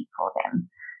easy for them.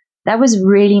 That was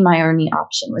really my only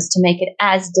option, was to make it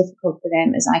as difficult for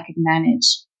them as I could manage,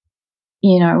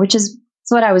 which is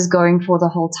what I was going for the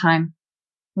whole time,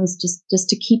 was just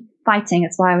to keep fighting.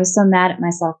 It's why I was so mad at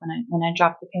myself when I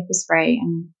dropped the pepper spray.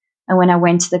 And when I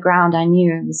went to the ground, I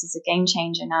knew this is a game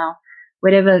changer now.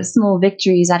 Whatever small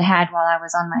victories I'd had while I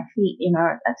was on my feet,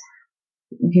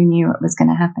 who knew what was going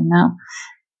to happen now?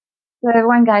 So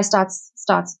one guy starts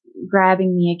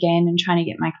grabbing me again and trying to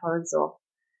get my clothes off.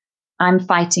 I'm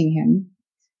fighting him.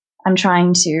 I'm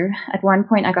trying to. At one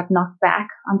point, I got knocked back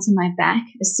onto my back.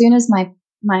 As soon as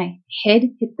my head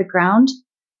hit the ground,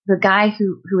 the guy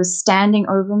who was standing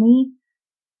over me,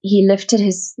 he lifted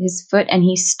his foot and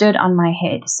he stood on my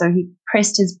head. So he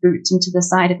pressed his boot into the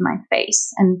side of my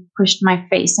face and pushed my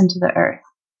face into the earth.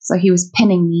 So he was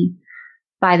pinning me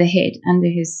by the head under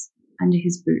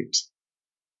his boot.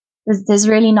 There's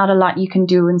really not a lot you can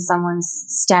do when someone's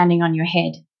standing on your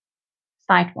head,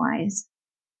 fight-wise.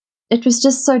 It was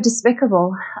just so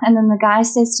despicable. And then the guy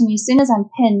says to me, as soon as I'm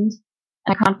pinned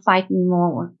and I can't fight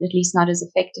anymore, or at least not as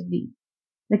effectively,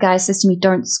 the guy says to me,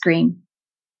 "Don't scream."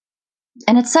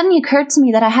 And it suddenly occurred to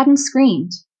me that I hadn't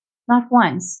screamed. Not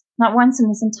once in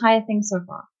this entire thing so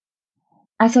far.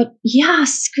 I thought, yeah,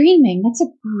 screaming, that's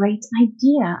a great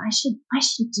idea. I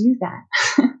should do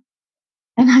that.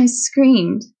 And I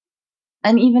screamed.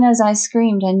 And even as I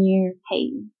screamed, I knew,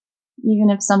 hey, even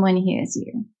if someone hears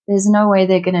you, there's no way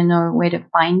they're going to know where to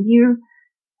find you.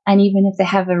 And even if they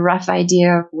have a rough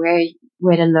idea of where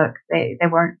to look, they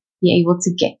won't be able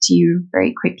to get to you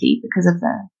very quickly because of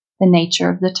the nature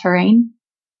of the terrain.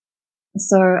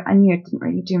 So I knew it didn't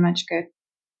really do much good.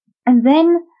 And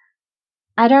then,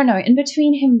 I don't know, in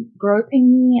between him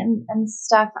groping me and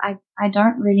stuff, I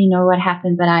don't really know what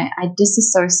happened, but I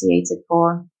disassociated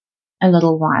for a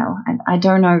little while. I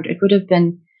don't know, it would have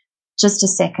been just a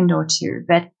second or two,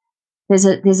 but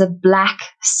there's a black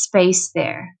space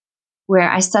there where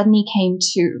I suddenly came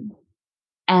to,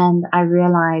 and I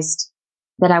realized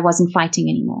that I wasn't fighting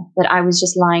anymore, that I was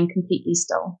just lying completely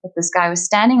still, that this guy was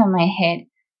standing on my head.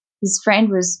 His friend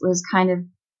was kind of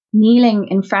kneeling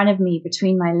in front of me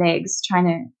between my legs,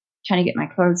 trying to get my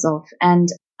clothes off, and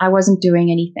I wasn't doing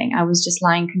anything. I was just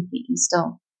lying completely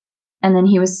still. And then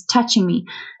he was touching me.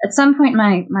 At some point,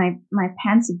 my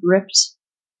pants had ripped,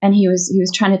 and he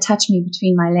was trying to touch me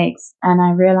between my legs, and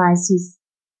I realized he's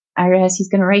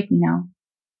going to rape me now.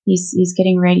 He's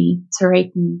getting ready to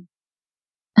rape me.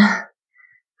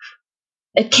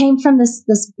 It came from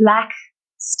this black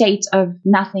state of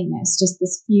nothingness, just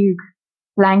this fugue,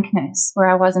 blankness where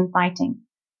I wasn't fighting,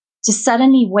 to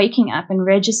suddenly waking up and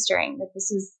registering that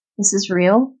this is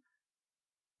real,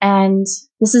 and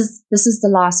this is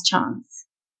the last chance.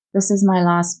 This is my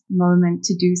last moment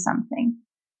to do something,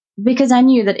 because I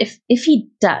knew that if he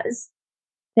does,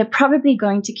 they're probably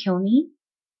going to kill me,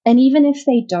 and even if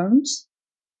they don't,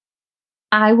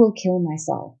 I will kill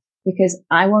myself because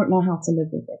I won't know how to live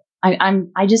with it.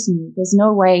 I just knew there's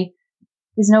no way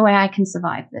I can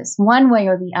survive this. One way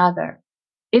or the other,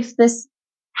 if this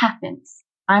happens,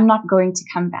 I'm not going to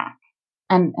come back,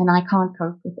 and I can't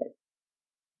cope with it.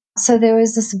 So there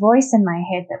was this voice in my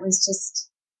head that was just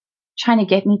trying to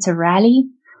get me to rally,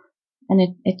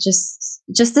 and it just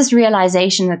this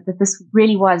realization that this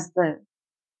really was the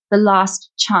last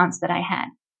chance that I had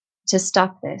to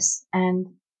stop this. And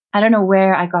I don't know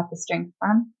where I got the strength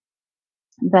from,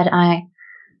 but I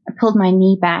pulled my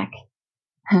knee back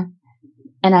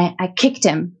and I kicked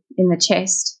him in the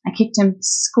chest. I kicked him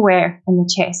square in the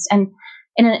chest. And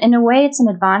in a way, it's an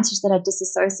advantage that I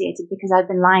disassociated because I'd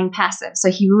been lying passive.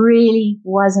 So he really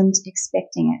wasn't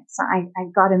expecting it. So I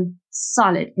got him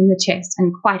solid in the chest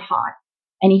and quite hard.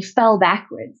 And he fell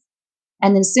backwards.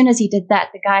 And then as soon as he did that,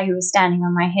 the guy who was standing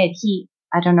on my head,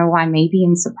 I don't know why, maybe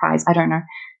in surprise, I don't know.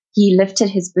 He lifted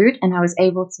his boot and I was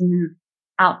able to move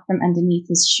out from underneath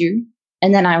his shoe.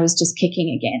 And then I was just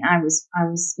kicking again. I was,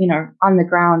 on the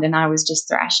ground and I was just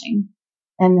thrashing.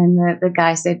 And then the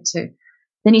guy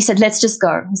then he said, let's just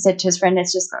go. He said to his friend,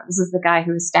 let's just go. This is the guy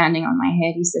who was standing on my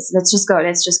head. He says, let's just go.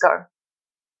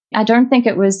 I don't think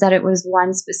it was that it was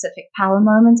one specific power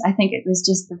moment. I think it was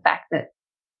just the fact that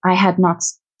I had not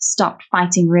stopped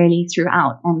fighting really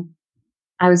throughout. And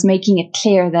I was making it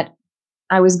clear that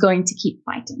I was going to keep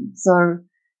fighting. So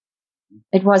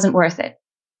it wasn't worth it.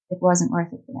 It wasn't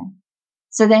worth it for them.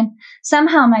 So then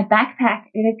somehow my backpack,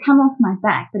 it had come off my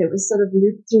back, but it was sort of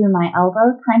looped through my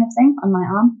elbow kind of thing on my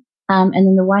arm. And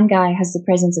then the one guy has the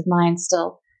presence of mind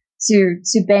still to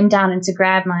bend down and to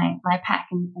grab my pack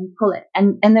and pull it.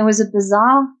 And there was a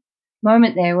bizarre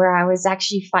moment there where I was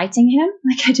actually fighting him.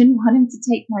 Like I didn't want him to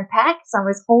take my pack. So I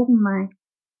was holding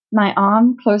my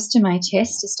arm close to my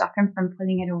chest to stop him from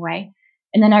pulling it away.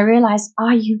 And then I realized,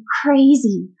 are you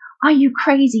crazy? Are you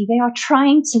crazy? They are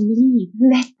trying to leave.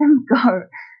 Let them go.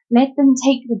 Let them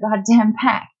take the goddamn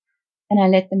pack. And I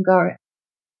let them go.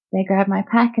 They grabbed my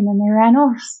pack and then they ran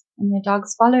off. And their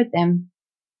dogs followed them.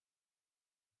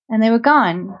 And they were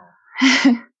gone.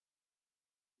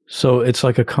 So it's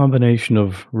like a combination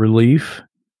of relief,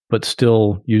 but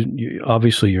still, you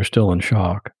obviously you're still in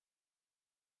shock.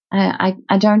 I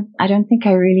don't think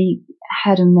I really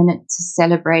had a minute to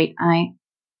celebrate.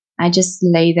 I just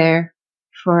lay there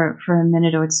for a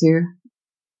minute or two.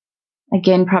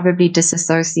 Again, probably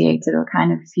disassociated or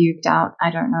kind of fugued out.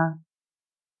 I don't know.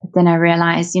 But then I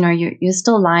realized, you're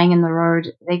still lying in the road.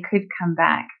 They could come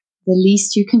back. The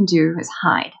least you can do is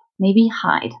hide. Maybe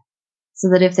hide. So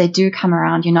that if they do come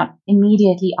around, you're not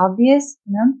immediately obvious,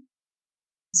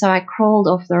 So I crawled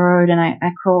off the road and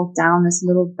I crawled down this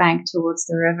little bank towards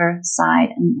the river side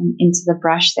and into the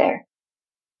brush there.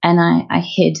 And I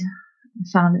hid. I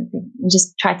found it. I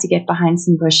just tried to get behind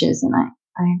some bushes and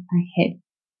I hid.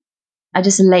 I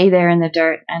just lay there in the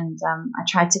dirt and I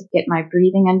tried to get my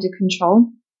breathing under control.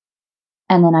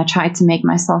 And then I tried to make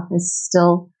myself as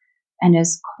still and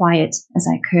as quiet as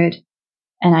I could.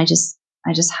 And I just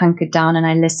hunkered down and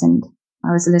I listened.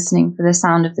 I was listening for the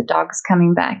sound of the dogs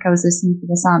coming back. I was listening for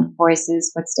the sound of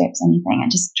voices, footsteps, anything. I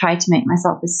just tried to make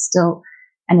myself as still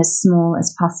and as small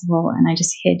as possible. And I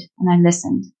just hid and I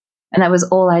listened. And that was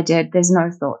all I did. There's no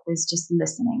thought. There's just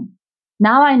listening.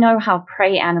 Now I know how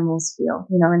prey animals feel,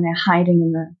 when they're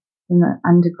hiding in the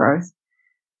undergrowth.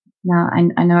 Now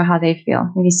I know how they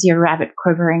feel. If you see a rabbit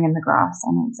quivering in the grass,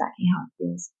 I know exactly how it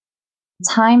feels.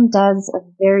 Time does a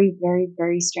very, very,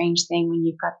 very strange thing when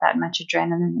you've got that much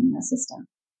adrenaline in the system.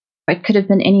 It could have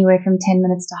been anywhere from 10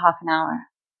 minutes to half an hour.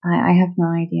 I have no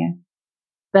idea.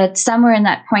 But somewhere in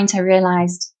that point, I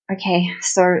realized, okay,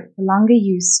 so the longer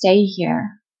you stay here,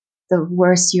 the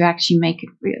worse you actually make it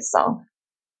for yourself.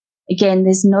 Again,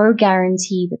 there's no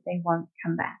guarantee that they won't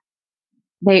come back.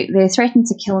 They threatened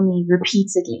to kill me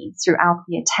repeatedly throughout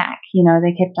the attack.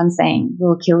 They kept on saying,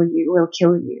 we'll kill you, we'll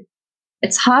kill you.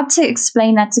 It's hard to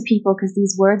explain that to people because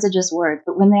these words are just words,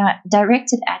 but when they are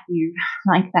directed at you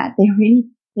like that,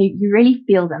 you really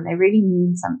feel them. They really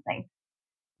mean something.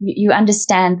 You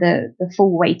understand the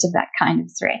full weight of that kind of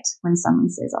threat when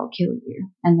someone says, I'll kill you,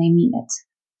 and they mean it.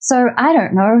 So I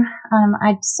don't know.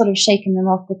 I'd sort of shaken them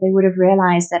off, but they would have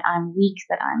realized that I'm weak,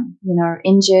 that I'm,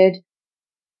 injured.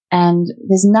 And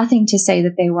there's nothing to say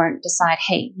that they won't decide,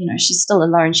 hey, she's still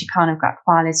alone. She can't have got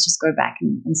far. Let's just go back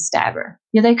and stab her.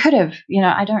 Yeah, they could have,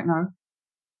 I don't know.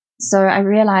 So I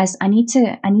realized I need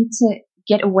to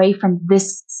get away from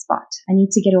this spot. I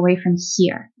need to get away from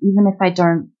here. Even if I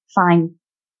don't find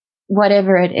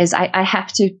whatever it is, I have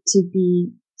to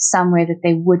be somewhere that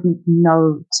they wouldn't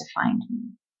know to find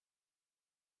me.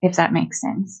 If that makes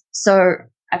sense. So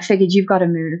I figured you've got to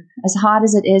move. As hard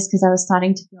as it is, because I was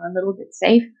starting to feel a little bit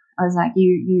safe, I was like,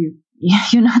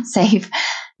 you're not safe.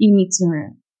 You need to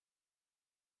move.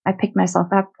 I picked myself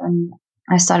up and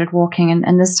I started walking.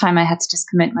 And this time I had to just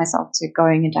commit myself to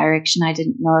going a direction I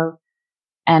didn't know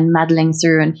and muddling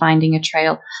through and finding a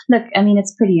trail. Look,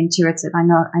 it's pretty intuitive. I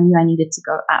knew I needed to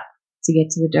go up to get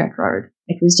to the dirt road.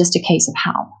 It was just a case of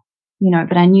how,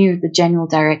 but I knew the general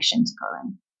direction to go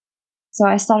in. So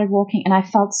I started walking and I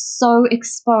felt so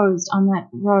exposed on that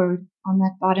road, on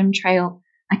that bottom trail.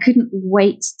 I couldn't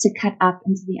wait to cut up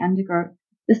into the undergrowth.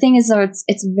 The thing is though,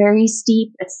 it's very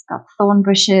steep. It's got thorn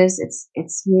bushes.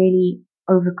 It's really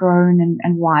overgrown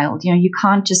and wild. You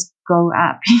can't just go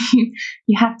up.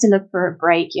 You have to look for a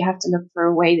break. You have to look for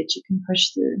a way that you can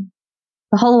push through.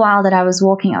 The whole while that I was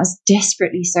walking, I was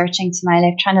desperately searching to my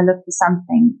left, trying to look for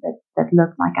something that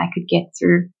looked like I could get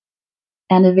through.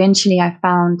 And eventually I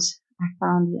found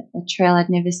a trail I'd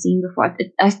never seen before.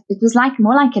 It was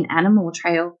more like an animal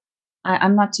trail.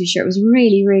 I'm not too sure. It was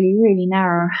really, really, really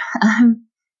narrow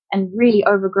and really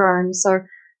overgrown. So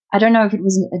I don't know if it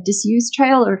was a disused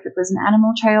trail or if it was an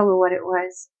animal trail or what it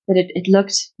was, but it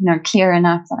looked, clear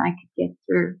enough that I could get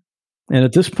through. And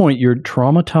at this point, you're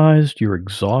traumatized, you're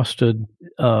exhausted.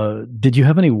 Did you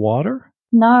have any water?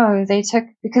 No, they took,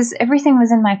 because everything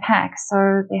was in my pack,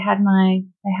 so they had my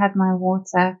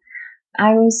water.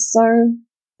 I was so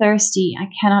thirsty, I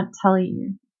cannot tell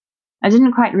you. I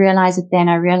didn't quite realize it then.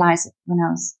 I realized it when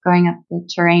I was going up the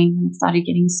terrain and it started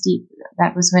getting steep.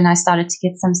 That was when I started to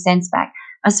get some sense back.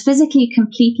 I was physically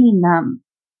completely numb.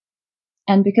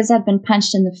 And because I'd been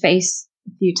punched in the face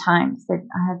a few times, that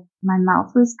my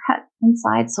mouth was cut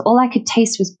inside. So all I could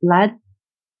taste was blood.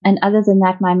 And other than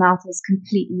that, my mouth was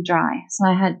completely dry. So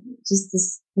I had just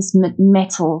this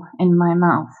metal in my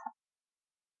mouth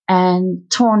and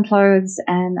torn clothes,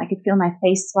 and I could feel my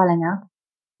face swelling up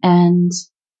and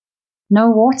no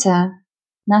water,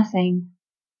 nothing.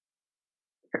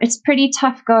 It's pretty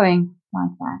tough going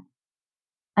like that.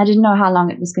 I didn't know how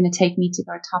long it was going to take me to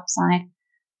go topside.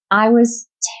 I was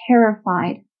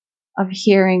terrified of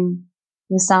hearing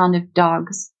the sound of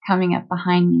dogs coming up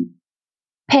behind me.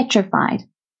 Petrified.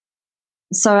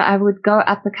 So I would go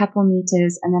up a couple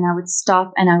meters and then I would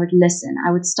stop and I would listen.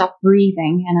 I would stop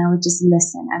breathing and I would just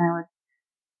listen, and I would,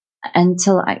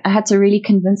 until I had to really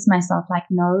convince myself, like,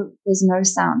 no, there's no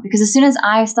sound. Because as soon as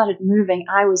I started moving,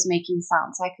 I was making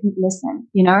sounds. So I couldn't listen,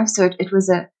 So it was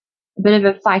a bit of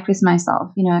a fight with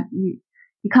myself. You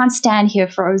can't stand here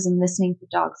frozen listening to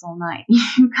dogs all night.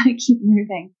 You've got to keep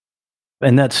moving.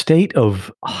 And that state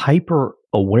of hyper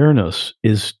awareness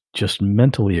is just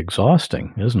mentally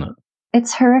exhausting, isn't it?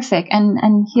 It's horrific.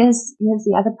 And here's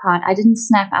the other part. I didn't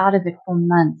snap out of it for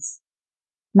months.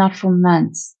 Not for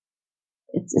months.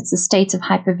 It's a state of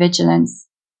hypervigilance.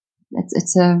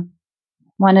 It's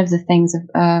one of the things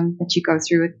that you go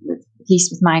through with at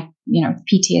least with my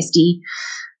PTSD.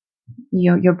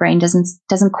 Your brain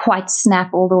doesn't quite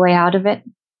snap all the way out of it,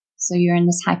 so you're in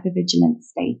this hypervigilant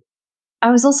state.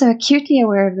 I was also acutely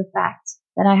aware of the fact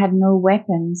that I had no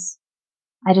weapons.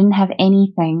 I didn't have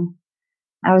anything.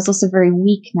 I was also very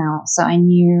weak now, so I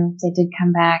knew if they did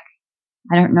come back,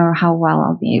 I don't know how well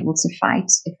I'll be able to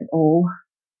fight, if at all.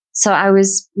 So I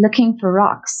was looking for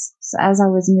rocks. So as I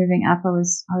was moving up, I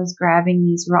was grabbing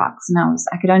these rocks, and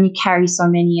I could only carry so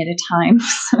many at a time.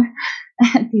 So I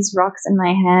had these rocks in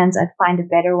my hands. I'd find a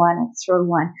better one, I'd throw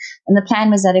one. And the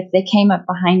plan was that if they came up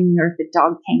behind me, or if a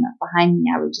dog came up behind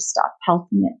me, I would just start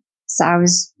pelting it. So I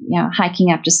was,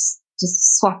 hiking up, just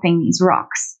swapping these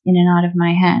rocks in and out of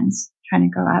my hands, trying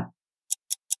to go up.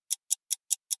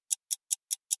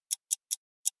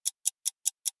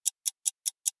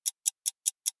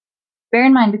 Bear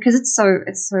in mind, because it's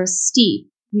so steep,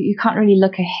 you can't really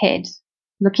look ahead.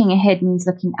 Looking ahead means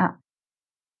looking up.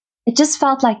 It just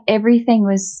felt like everything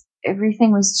was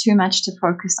too much to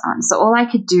focus on. So all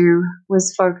I could do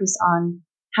was focus on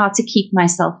how to keep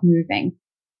myself moving.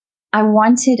 I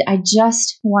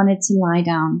just wanted to lie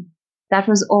down. That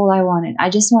was all I wanted. I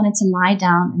just wanted to lie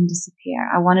down and disappear.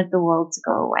 I wanted the world to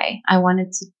go away. I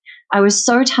was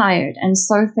so tired and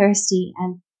so thirsty,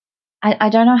 and I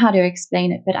don't know how to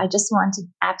explain it, but I just wanted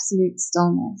absolute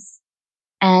stillness.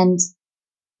 And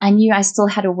I knew I still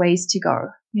had a ways to go.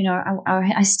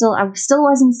 I still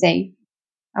wasn't safe.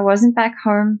 I wasn't back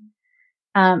home.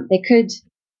 They could,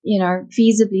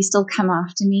 feasibly still come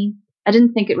after me. I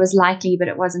didn't think it was likely, but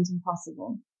it wasn't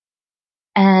impossible.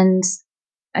 And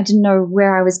I didn't know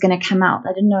where I was going to come out.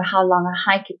 I didn't know how long a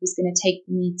hike it was going to take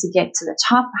me to get to the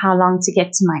top, how long to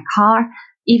get to my car.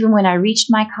 Even when I reached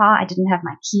my car, I didn't have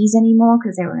my keys anymore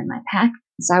because they were in my pack.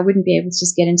 So I wouldn't be able to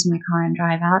just get into my car and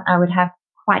drive out. I would have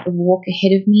quite a walk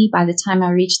ahead of me. By the time I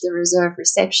reached the reserve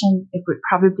reception, it would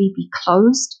probably be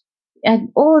closed. And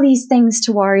all these things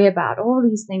to worry about, all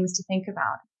these things to think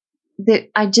about.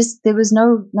 There was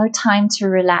no time to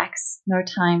relax, no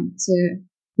time to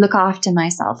look after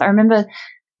myself. I remember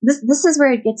this is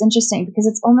where it gets interesting, because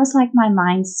it's almost like my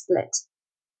mind split.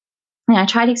 And I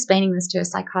tried explaining this to a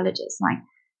psychologist.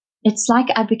 It's like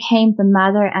I became the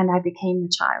mother and I became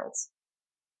the child.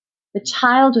 The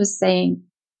child was saying,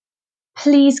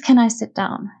 please, can I sit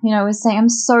down? Was saying, I'm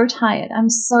so tired. I'm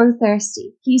so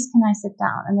thirsty. Please, can I sit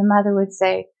down? And the mother would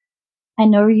say, I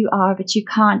know you are, but you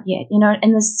can't yet,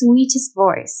 in the sweetest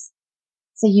voice.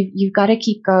 So you've got to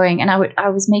keep going. And I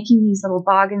was making these little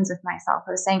bargains with myself.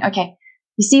 I was saying, okay,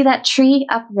 you see that tree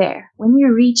up there? When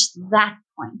you reach that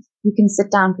point, you can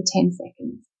sit down for 10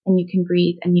 seconds and you can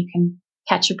breathe and you can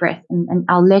catch your breath, and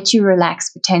I'll let you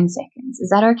relax for 10 seconds. Is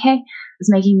that okay? I was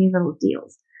making these little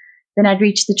deals. Then I'd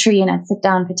reach the tree and I'd sit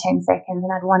down for 10 seconds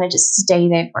and I'd want to just stay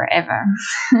there forever.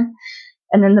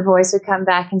 And then the voice would come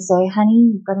back and say,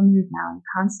 honey, you've got to move now. You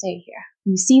can't stay here.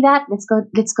 You see that? Let's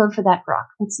go for that rock.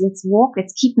 Let's walk.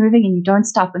 Let's keep moving, and you don't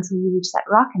stop until you reach that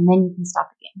rock, and then you can stop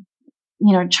again.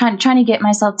 You know, trying to get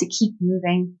myself to keep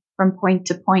moving from point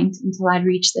to point until I'd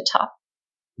reach the top.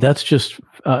 That's just,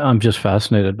 I'm just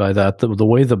fascinated by that. The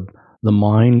way the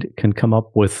mind can come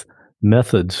up with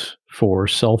methods for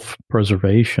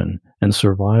self-preservation and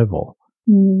survival.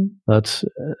 It's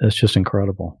just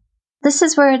incredible. This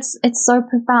is where it's so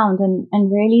profound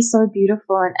and really so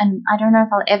beautiful. And I don't know if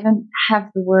I'll ever have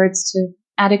the words to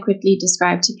adequately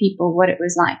describe to people what it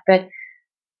was like, but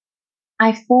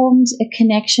I formed a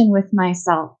connection with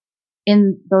myself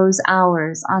in those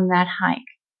hours on that hike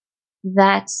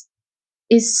that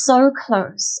is so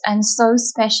close and so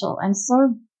special and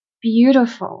so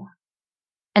beautiful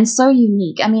and so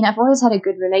unique. I mean, I've always had a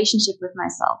good relationship with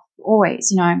myself, always.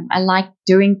 You know, I like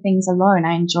doing things alone.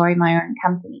 I enjoy my own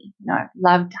company. You know, I've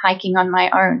loved hiking on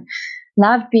my own,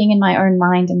 loved being in my own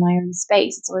mind and my own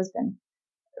space. It's always been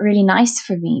really nice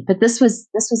for me. But this was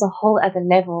a whole other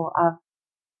level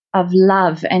of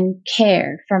love and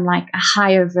care from like a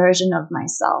higher version of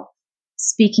myself,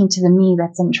 speaking to the me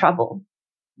that's in trouble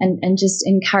and just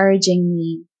encouraging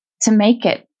me to make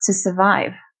it, to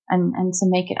survive and to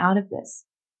make it out of this.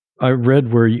 I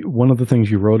read where one of the things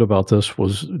you wrote about this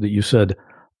was that you said,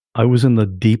 I was in the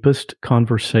deepest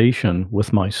conversation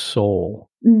with my soul.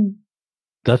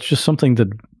 That's just something that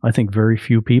I think very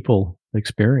few people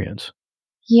experience.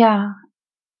 Yeah.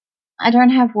 I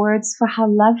don't have words for how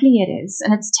lovely it is.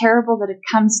 And it's terrible that it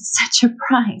comes at such a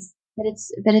price, but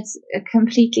it's a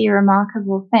completely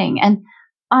remarkable thing. And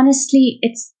honestly,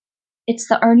 it's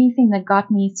the only thing that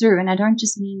got me through. And I don't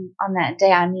just mean on that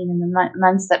day, I mean in the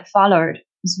months that followed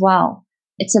as well.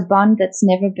 It's a bond that's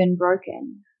never been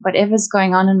broken. Whatever's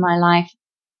going on in my life,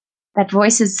 that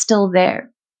voice is still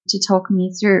there to talk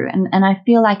me through. And I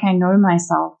feel like I know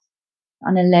myself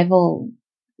on a level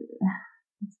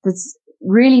that's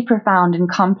really profound and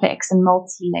complex and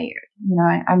multi-layered. You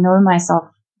know, I know myself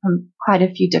from quite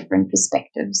a few different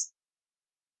perspectives.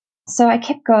 So I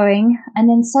kept going, and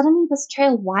then suddenly this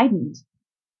trail widened.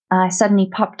 I suddenly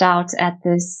popped out at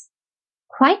this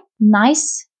quite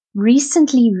nice,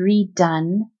 recently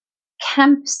redone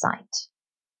campsite,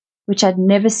 which I'd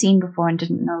never seen before and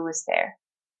didn't know was there,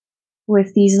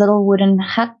 with these little wooden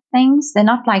hut things. They're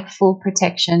not like full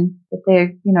protection, but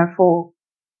they're, you know, for,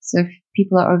 so if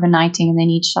people are overnighting and they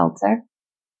need shelter.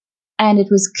 And it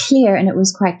was clear and it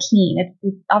was quite clean.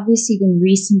 It obviously been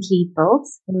recently built,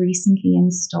 recently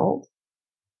installed.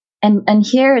 And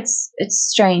here it's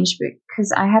strange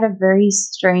because I had a very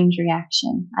strange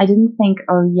reaction. I didn't think,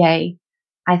 oh yay.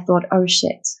 I thought, oh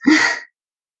shit,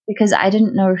 because I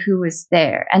didn't know who was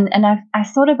there. And I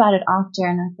thought about it after,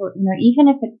 and I thought, you know, even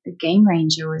if the game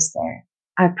ranger was there,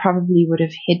 I probably would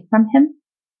have hid from him.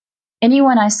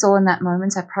 Anyone I saw in that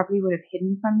moment, I probably would have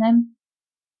hidden from them.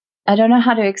 I don't know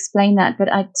how to explain that, but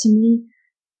to me,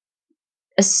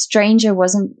 a stranger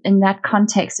wasn't, in that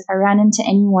context, if I ran into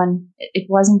anyone, it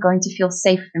wasn't going to feel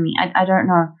safe for me. I don't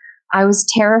know. I was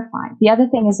terrified. The other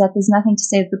thing is that there's nothing to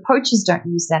say that the poachers don't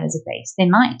use that as a base. They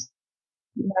might.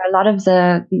 You know, a lot of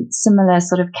the similar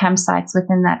sort of campsites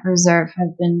within that reserve have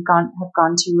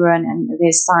gone to ruin, and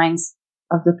there's signs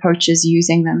of the poachers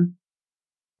using them.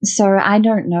 So I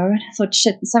don't know. I thought,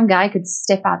 shit, some guy could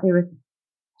step out there with,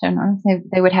 I don't know,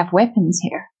 they would have weapons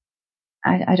here.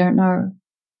 I don't know.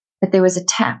 But there was a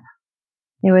tap.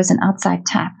 There was an outside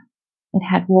tap. It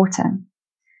had water.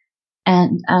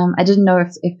 And I didn't know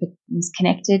if it was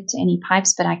connected to any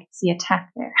pipes, but I could see a tap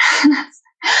there.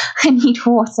 I need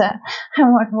water. I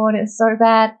want water so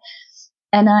bad.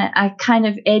 And I kind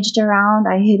of edged around.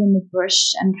 I hid in the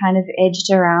bush and kind of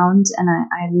edged around, and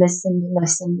I listened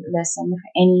for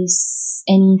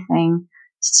anything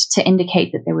to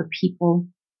indicate that there were people.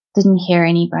 Didn't hear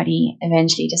anybody.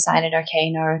 Eventually decided, okay,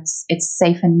 no, it's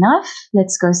safe enough.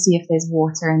 Let's go see if there's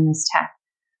water in this tap.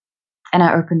 And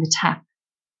I opened the tap,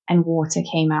 and water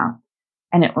came out,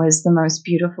 and it was the most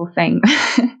beautiful thing.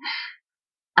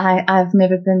 I've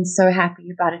never been so happy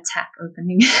about a tap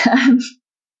opening.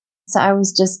 So I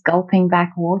was just gulping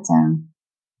back water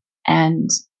and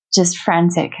just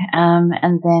frantic. And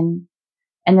then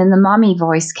the mommy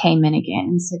voice came in again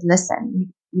and said,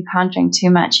 listen, you can't drink too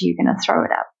much. You're going to throw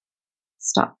it up.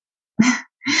 Stop.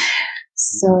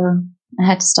 So I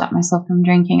had to stop myself from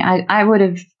drinking. I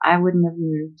wouldn't have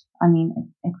moved. I mean,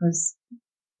 it was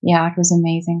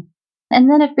amazing. And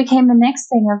then it became the next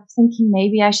thing of thinking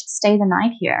maybe I should stay the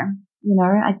night here. You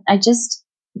know, it's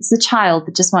the child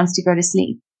that just wants to go to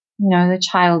sleep. You know, the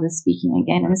child is speaking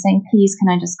again and saying, please, can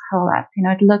I just curl up? You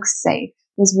know, it looks safe.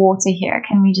 There's water here.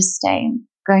 Can we just stay? And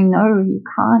going, no, you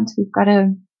can't.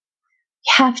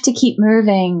 You have to keep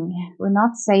moving. We're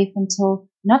not safe until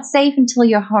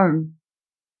you're home.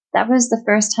 That was the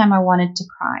first time I wanted to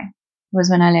cry, was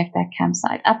when I left that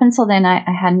campsite. Up until then, I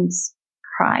hadn't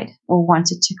cried or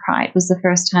wanted to cry. It was the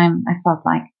first time I felt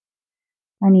like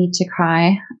I need to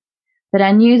cry. But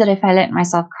I knew that if I let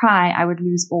myself cry, I would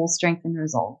lose all strength and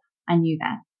resolve. I knew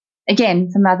that. Again,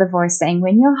 the mother voice saying,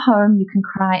 when you're home, you can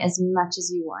cry as much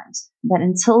as you want. But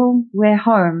until we're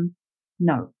home,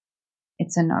 no.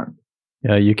 It's a no.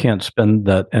 Yeah, you can't spend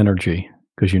that energy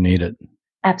because you need it.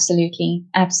 Absolutely.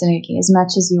 Absolutely. As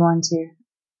much as you want to.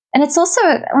 And it's also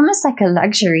almost like a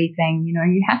luxury thing. You know,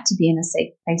 you have to be in a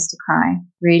safe place to cry.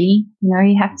 Really. You know,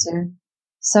 you have to.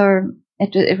 So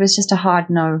it was just a hard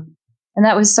no. And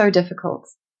that was so difficult.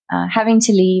 Having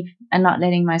to leave and not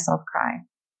letting myself cry.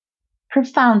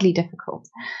 Profoundly difficult.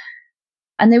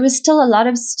 And there was still a lot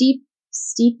of steep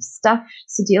stuff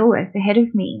to deal with ahead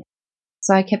of me.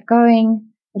 So I kept going.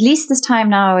 At least this time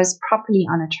now I was properly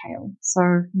on a trail. So,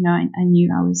 you know,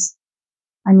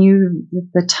 I knew that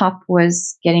the top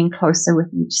was getting closer with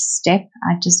each step.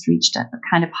 I just reached a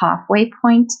kind of halfway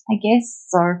point, I guess.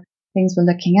 So things were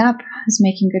looking up. I was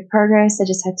making good progress. I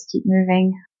just had to keep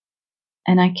moving.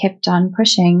 And I kept on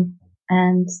pushing.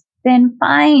 And then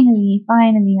finally,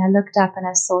 I looked up and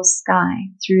I saw sky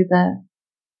through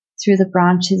the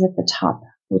branches at the top,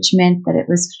 which meant that it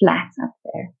was flat up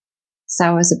there. So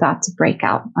I was about to break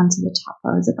out onto the top.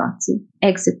 I was about to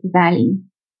exit the valley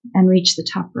and reach the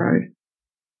top road.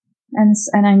 And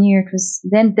I knew it was,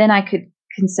 then I could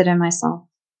consider myself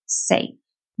safe.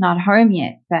 Not home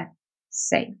yet, but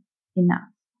safe enough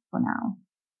for now.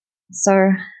 So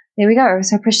there we go.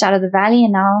 So I pushed out of the valley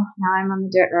and now I'm on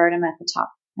the dirt road. I'm at the top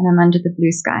and I'm under the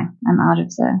blue sky. I'm out of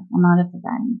the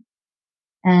valley.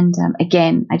 And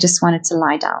again, I just wanted to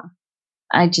lie down.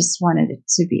 I just wanted it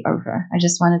to be over. I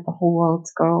just wanted the whole world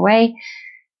to go away.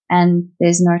 And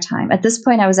there's no time. At this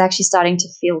point, I was actually starting to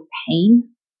feel pain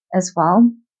as well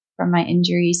from my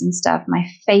injuries and stuff. My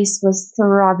face was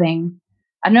throbbing.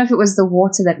 I don't know if it was the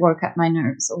water that woke up my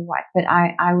nerves or what, but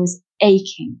I was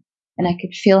aching. And I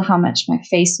could feel how much my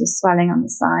face was swelling on the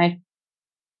side.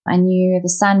 I knew the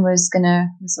sun was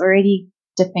already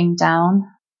dipping down.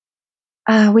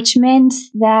 Which meant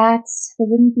that there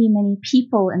wouldn't be many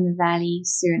people in the valley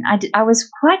soon. I was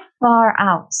quite far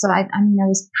out, so I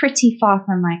was pretty far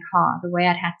from my car. The way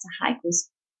I'd had to hike was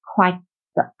quite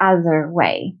the other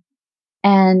way.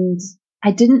 And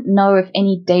I didn't know if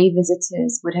any day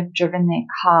visitors would have driven their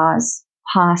cars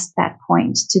past that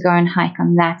point to go and hike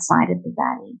on that side of the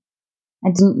valley. I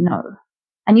didn't know.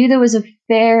 I knew there was a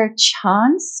fair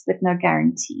chance, but no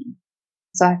guarantee.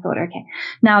 So I thought, okay,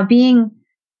 now being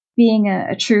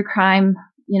a true crime,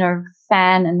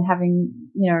 fan and having,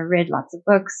 read lots of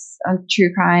books on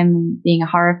true crime and being a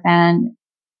horror fan,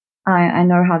 I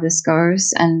know how this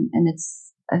goes. And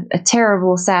it's a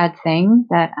terrible, sad thing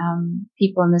that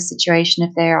people in this situation,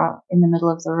 if they are in the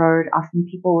middle of the road, often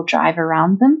people will drive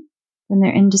around them when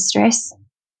they're in distress.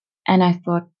 And I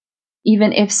thought,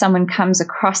 even if someone comes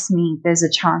across me, there's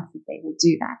a chance that they will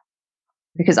do that.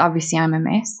 Because obviously I'm a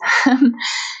mess.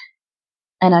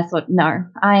 And I thought, no,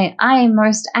 I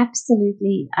most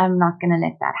absolutely am not going to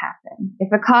let that happen.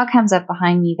 If a car comes up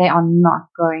behind me, they are not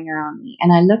going around me.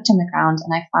 And I looked on the ground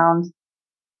and I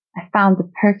found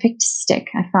the perfect stick.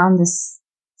 I found this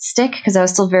stick because I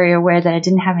was still very aware that I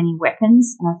didn't have any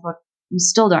weapons. And I thought, you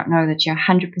still don't know that you're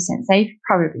 100% safe.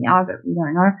 Probably are, but we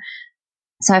don't know.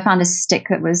 So I found a stick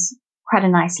that was quite a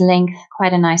nice length,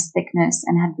 quite a nice thickness,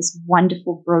 and had this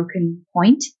wonderful broken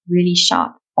point, really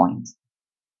sharp point.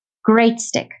 Great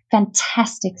stick,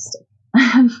 fantastic stick.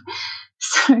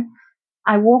 So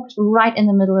I walked right in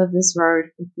the middle of this road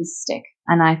with this stick,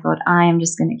 and I thought, I am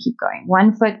just going to keep going.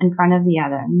 1 foot in front of the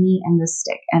other, me and this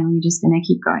stick, and we're just going to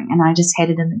keep going. And I just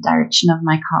headed in the direction of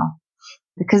my car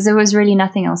because there was really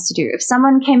nothing else to do. If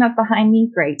someone came up behind me,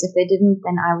 great. If they didn't,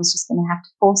 then I was just going to have to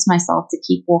force myself to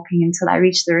keep walking until I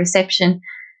reached the reception.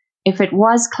 If it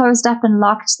was closed up and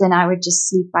locked, then I would just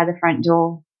sleep by the front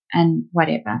door and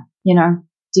whatever,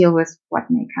 deal with what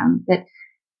may come.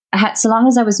 But so long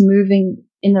as I was moving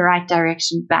in the right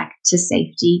direction back to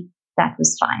safety, that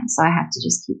was fine. So I had to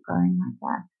just keep going like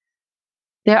that.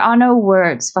 There are no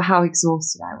words for how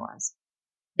exhausted I was.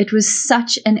 It was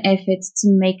such an effort to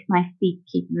make my feet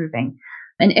keep moving.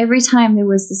 And every time there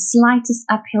was the slightest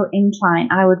uphill incline,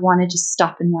 I would want to just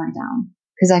stop and lie down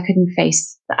because I couldn't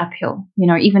face the uphill.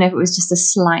 Even if it was just a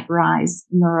slight rise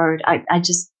in the road,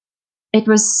 it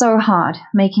was so hard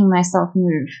making myself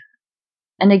move.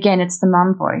 And again, it's the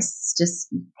mom voice. It's just,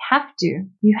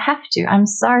 you have to. I'm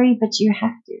sorry, but you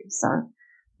have to. So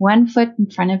one foot in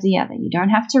front of the other. You don't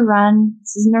have to run.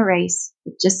 This isn't a race.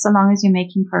 But just so long as you're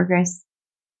making progress,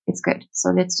 it's good. So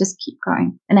let's just keep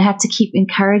going. And I had to keep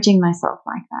encouraging myself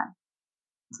like that.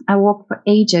 I walked for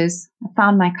ages. I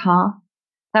found my car.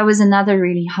 That was another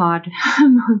really hard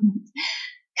moment.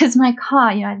 Because my car,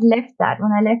 I'd left that.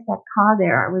 When I left that car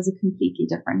there, I was a completely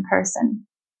different person.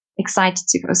 Excited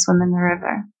to go swim in the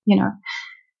river.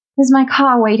 There's my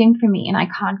car waiting for me and I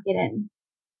can't get in.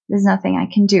 There's nothing I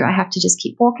can do. I have to just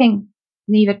keep walking,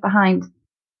 leave it behind.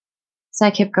 So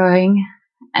I kept going.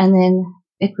 And then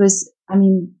it was,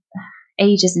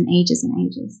 ages and ages and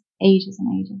ages.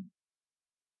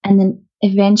 And then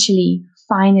eventually,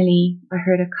 finally, I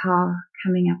heard a car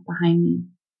coming up behind me.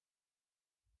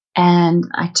 And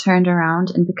I turned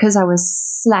around, and because I was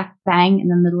slap bang in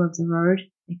the middle of the road,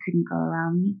 they couldn't go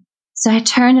around me. So I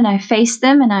turned and I faced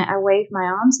them, and I waved my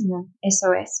arms in the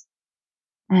SOS.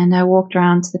 And I walked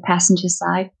around to the passenger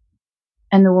side,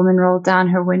 and the woman rolled down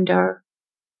her window.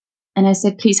 And I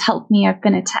said, "Please help me, I've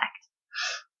been attacked."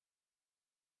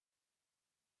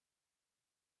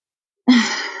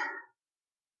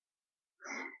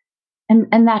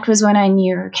 And that was when I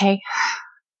knew, okay,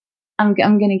 I'm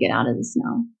going to get out of this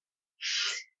now.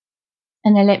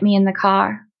 And they let me in the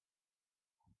car.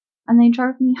 And they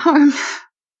drove me home.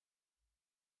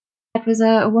 It was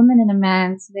a woman and a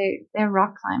man, so they're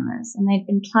rock climbers. And they'd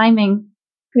been climbing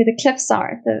where the cliffs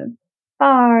are at the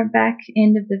far back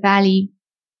end of the valley.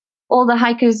 All the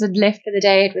hikers had left for the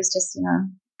day. It was just,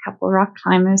 a couple of rock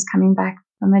climbers coming back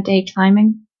from a day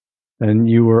climbing. And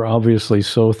you were obviously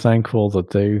so thankful that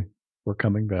they were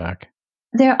coming back.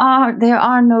 There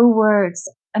are no words.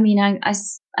 I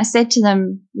said to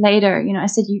them later, I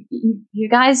said, you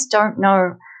guys don't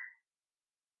know.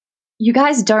 You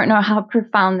guys don't know how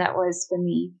profound that was for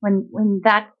me.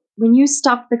 When you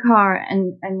stopped the car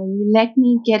and when you let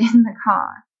me get in the car,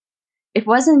 it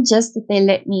wasn't just that they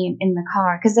let me in the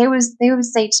car, because they would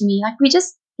say to me, like, we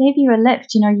just gave you a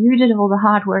lift. You did all the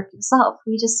hard work yourself.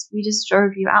 We just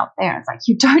drove you out there. It's like,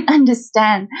 you don't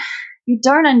understand. You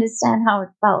don't understand how it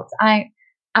felt.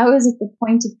 I was at the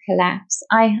point of collapse.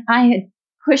 I had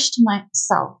pushed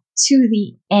myself to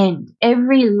the end.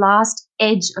 Every last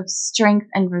edge of strength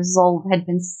and resolve had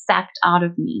been sapped out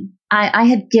of me. I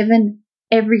had given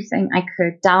everything I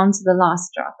could down to the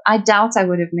last drop. I doubt I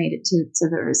would have made it to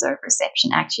the reserve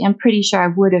reception, actually. I'm pretty sure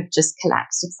I would have just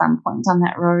collapsed at some point on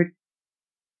that road.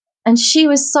 And she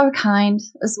was so kind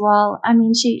as well.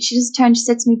 She just turned, she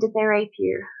said to me, "Did they rape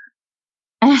you?"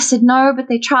 And I said, "No, but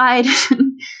they tried."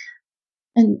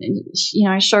 And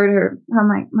I showed her how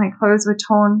my clothes were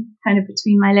torn kind of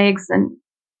between my legs, and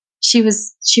she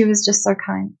was just so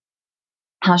kind.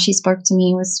 How she spoke to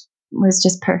me was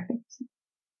just perfect.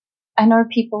 I know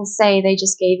people say they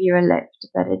just gave you a lift,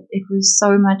 but it was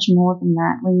so much more than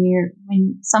that.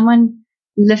 When someone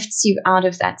lifts you out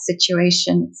of that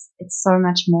situation, it's so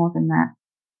much more than that.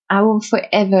 I will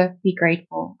forever be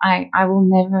grateful. I will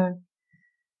never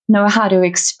know how to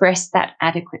express that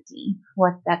adequately,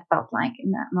 what that felt like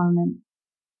in that moment.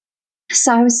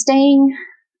 So I was staying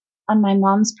on my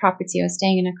mom's property. I was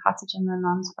staying in a cottage on my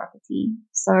mom's property.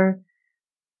 So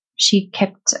she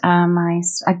kept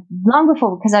long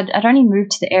before, because I'd only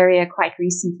moved to the area quite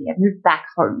recently. I'd moved back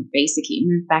home, basically,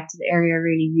 moved back to the area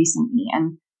really recently.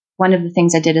 And one of the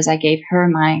things I did is I gave her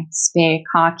my spare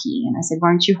car key, and I said,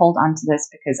 "Won't you hold on to this,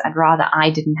 because I'd rather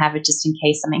I didn't have it, just in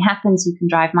case something happens, you can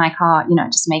drive my car,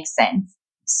 it just makes sense."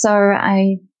 So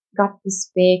I got the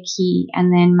spare key,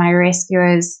 and then my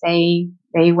rescuers, they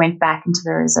went back into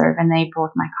the reserve and they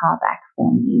brought my car back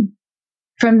for me.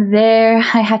 From there,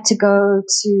 I had to go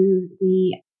to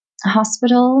the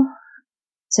hospital,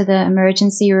 to the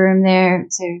emergency room there,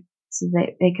 so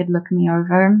that they could look me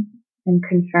over and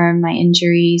confirm my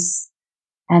injuries,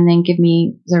 and then give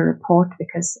me the report,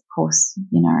 because, of course,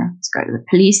 to go to the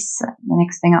police. The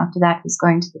next thing after that was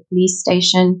going to the police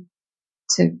station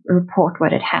to report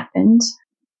what had happened.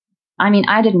 I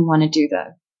didn't want to do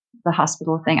the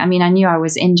hospital thing. I knew I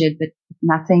was injured, but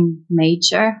nothing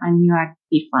major. I knew I'd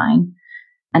be fine.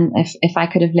 And if I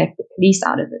could have left the police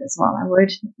out of it as well, I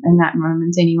would in that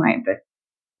moment anyway. But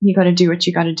you got to do what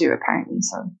you got to do, apparently.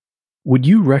 So. Would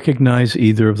you recognize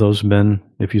either of those men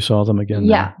if you saw them again?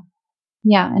 Yeah.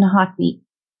 Yeah, in a heartbeat.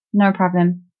 No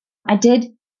problem. I did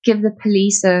give the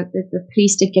police, the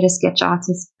police did get a sketch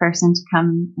artist person to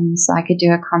come, and so I could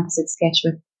do a composite sketch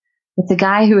with the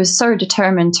guy who was so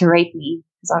determined to rape me,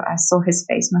 because I saw his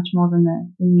face much more than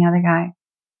the other guy.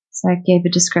 So I gave a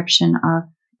description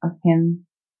of him.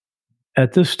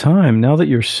 At this time, now that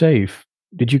you're safe,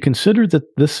 did you consider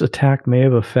that this attack may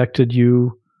have affected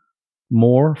you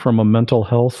more from a mental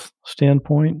health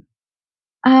standpoint?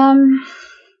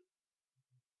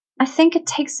 I think it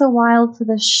takes a while for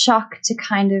the shock to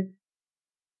kind of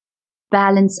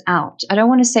balance out. I don't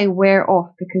want to say wear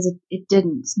off because it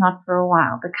didn't, not for a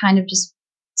while, but kind of just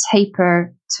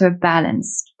taper to a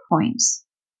balanced point.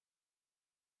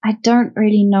 I don't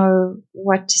really know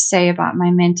what to say about my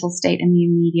mental state in the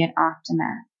immediate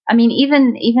aftermath. I mean,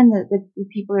 even the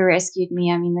people who rescued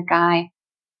me, I mean, the guy,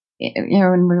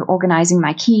 when we were organizing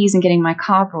my keys and getting my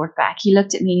car brought back, he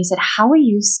looked at me and he said, "How are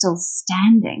you still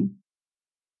standing?"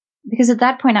 Because at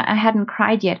that point, I hadn't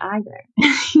cried yet either.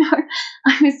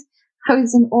 I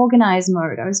was in organized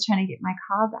mode. I was trying to get my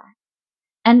car back.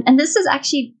 And this is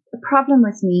actually the problem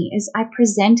with me is I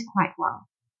present quite well.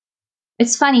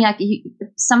 It's funny, like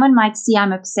someone might see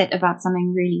I'm upset about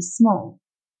something really small.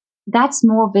 That's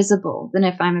more visible than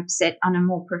if I'm upset on a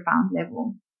more profound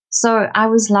level. So I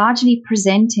was largely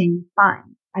presenting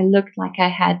fine. I looked like I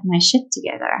had my shit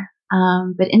together.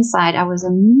 But inside I was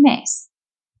a mess.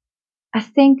 I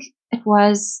think it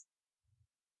was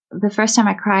the first time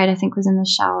I cried, I think was in the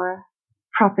shower,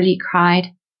 properly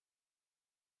cried.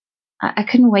 I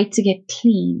couldn't wait to get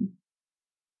clean.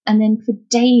 And then for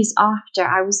days after,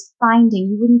 I was finding,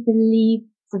 you wouldn't believe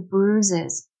the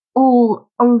bruises all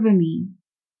over me.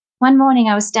 One morning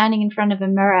I was standing in front of a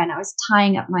mirror and I was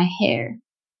tying up my hair.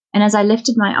 And as I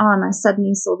lifted my arm, I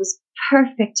suddenly saw this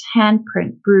perfect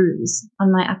handprint bruise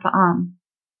on my upper arm.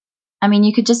 I mean,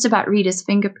 you could just about read his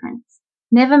fingerprints.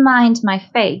 Never mind my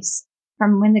face.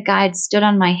 From when the guy had stood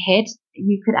on my head,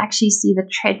 you could actually see the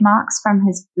tread marks from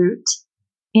his boot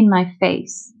in my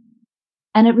face.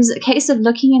 And it was a case of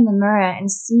looking in the mirror and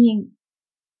seeing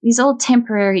these old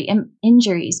temporary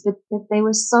injuries, but they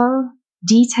were so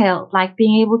detailed, like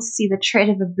being able to see the tread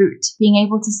of a boot, being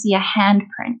able to see a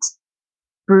handprint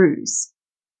bruise.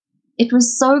 It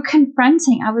was so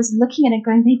confronting. I was looking at it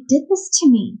going, they did this to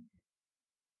me.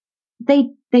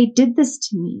 They did this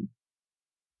to me.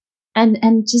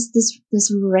 And just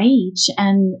this rage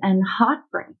and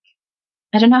heartbreak.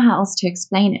 I don't know how else to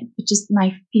explain it, but just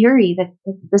my fury that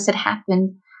this had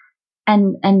happened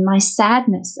and my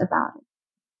sadness about it.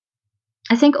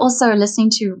 I think also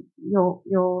listening to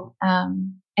your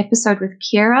episode with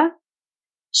Kira,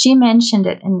 she mentioned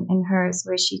it in hers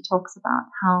where she talks about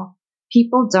how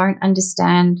people don't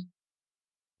understand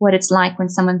what it's like when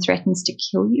someone threatens to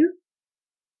kill you.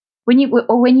 When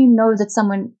you know that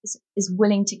someone is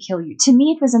willing to kill you. To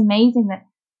me, it was amazing that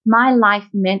my life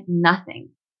meant nothing.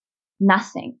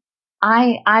 Nothing.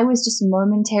 I was just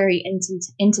momentary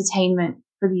entertainment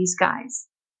for these guys.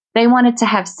 They wanted to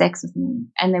have sex with me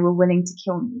and they were willing to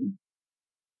kill me.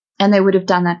 And they would have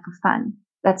done that for fun.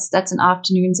 That's an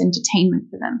afternoon's entertainment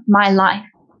for them. My life.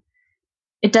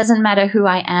 It doesn't matter who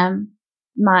I am,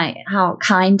 how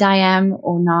kind I am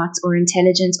or not, or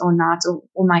intelligent or not,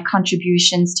 or my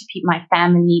contributions to my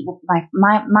family,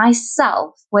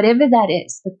 myself, whatever that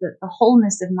is, but the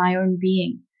wholeness of my own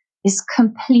being is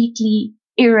completely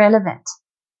irrelevant.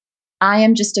 I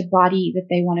am just a body that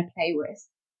they want to play with.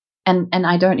 And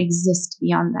I don't exist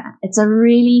beyond that. It's a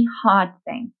really hard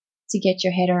thing to get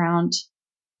your head around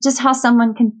just how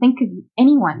someone can think of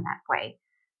anyone that way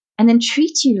and then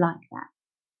treat you like that.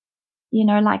 You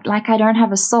know, like I don't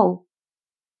have a soul.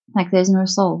 Like there's no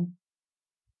soul.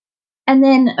 And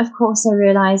then, of course, I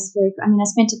realized, I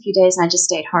spent a few days and I just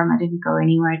stayed home. I didn't go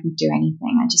anywhere. I didn't do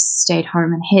anything. I just stayed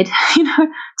home and hid,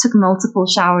 took multiple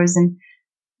showers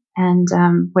and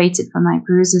waited for my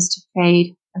bruises to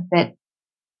fade a bit.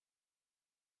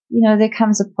 There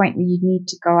comes a point where you need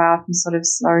to go out and sort of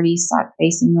slowly start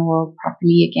facing the world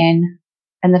properly again.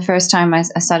 And the first time I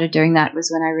started doing that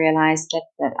was when I realized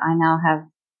that I now have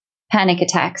panic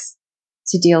attacks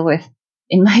to deal with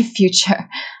in my future.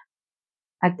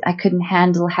 I couldn't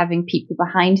handle having people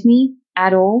behind me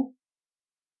at all.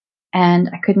 And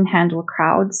I couldn't handle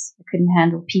crowds. I couldn't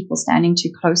handle people standing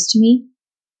too close to me.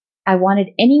 I wanted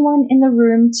anyone in the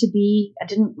room to be,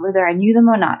 whether I knew them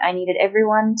or not, I needed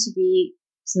everyone to be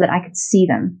so that I could see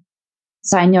them.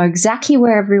 So I know exactly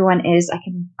where everyone is. I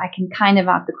can kind of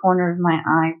out the corner of my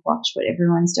eye watch what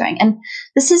everyone's doing. And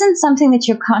this isn't something that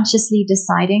you're consciously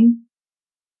deciding.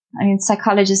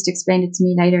 Psychologists explained it to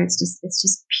me later. It's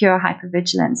just pure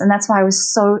hypervigilance. And that's why I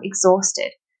was so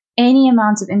exhausted. Any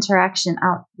amount of interaction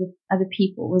out with other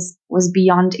people was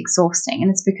beyond exhausting. And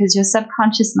it's because your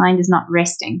subconscious mind is not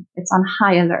resting. It's on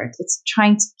high alert. It's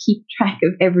trying to keep track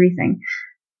of everything,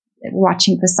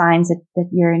 watching for signs that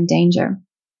you're in danger.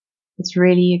 It's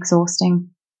really exhausting.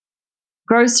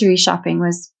 Grocery shopping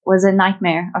was a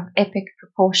nightmare of epic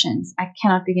proportions. I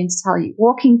cannot begin to tell you.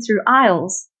 Walking through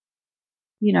aisles,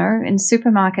 in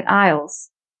supermarket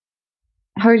aisles.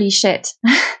 Holy shit.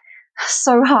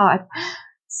 So hard.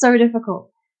 So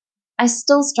difficult. I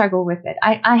still struggle with it.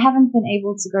 I haven't been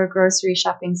able to go grocery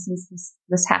shopping since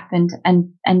this happened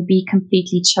and be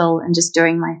completely chill and just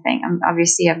doing my thing.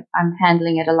 I'm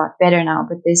handling it a lot better now,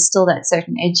 but there's still that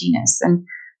certain edginess. And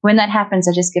when that happens,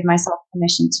 I just give myself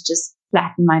permission to just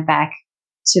flatten my back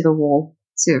to the wall,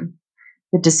 to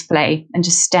the display, and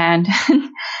just stand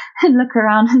and look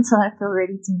around until I feel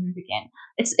ready to move again.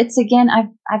 It's again,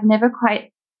 I've never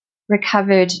quite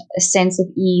recovered a sense of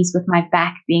ease with my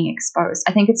back being exposed.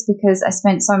 I think it's because I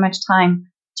spent so much time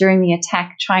during the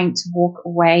attack trying to walk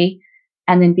away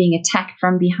and then being attacked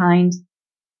from behind.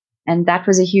 And that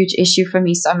was a huge issue for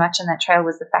me so much on that trail,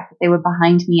 was the fact that they were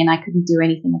behind me and I couldn't do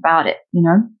anything about it, you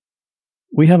know?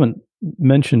 We haven't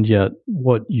mentioned yet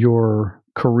what your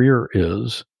career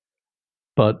is,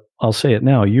 but I'll say it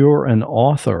now. You're an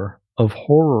author of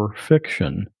horror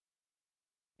fiction.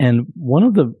 And one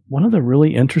of the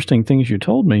really interesting things you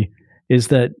told me is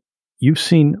that you've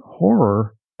seen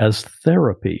horror as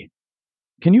therapy.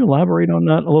 Can you elaborate on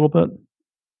that a little bit?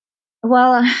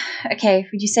 Well, okay,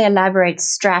 would you say elaborate,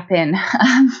 strap in?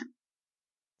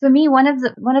 For me, one of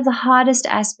the hardest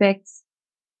aspects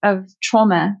of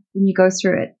trauma when you go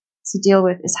through it to deal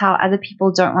with is how other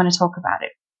people don't want to talk about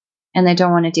it and they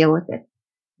don't want to deal with it.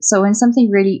 So when something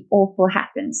really awful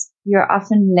happens, you're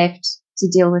often left to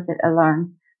deal with it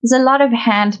alone. There's a lot of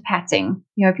hand patting.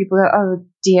 You know, people go, "Oh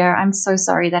dear, I'm so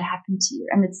sorry that happened to you,"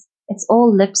 and it's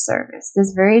all lip service.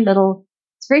 There's very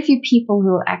few people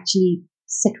who will actually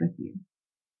sit with you,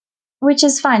 which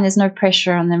is fine. There's no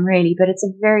pressure on them really, but it's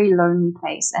a very lonely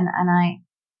place. And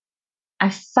I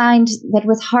find that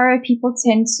with horror, people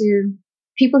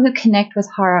who connect with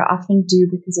horror often do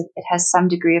because it has some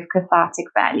degree of cathartic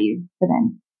value for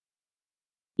them.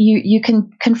 You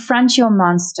can confront your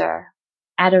monster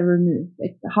at a remove.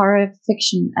 Horror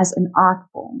fiction as an art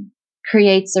form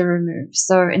creates a remove.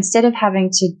 So instead of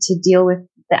having to deal with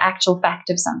the actual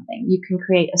fact of something, you can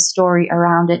create a story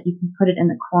around it. You can put it in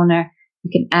the corner.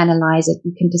 You can analyze it.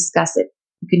 You can discuss it.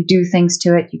 You can do things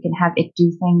to it. You can have it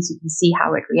do things. You can see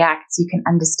how it reacts. You can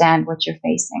understand what you're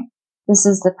facing. This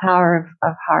is the power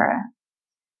of horror.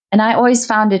 And I always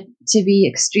found it to be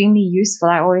extremely useful.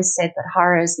 I always said that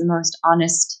horror is the most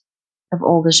honest of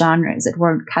all the genres. It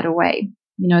won't cut away.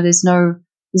 You know, there's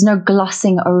no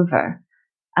glossing over.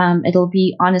 It'll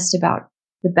be honest about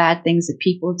the bad things that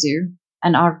people do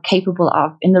and are capable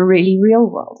of in the really real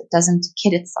world. It doesn't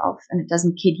kid itself and it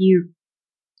doesn't kid you,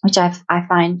 which I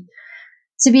find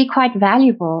to be quite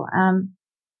valuable.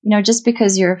 You know, just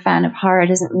because you're a fan of horror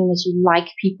doesn't mean that you like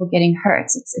people getting hurt.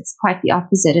 It's quite the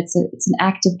opposite. It's an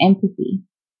act of empathy.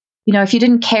 You know, if you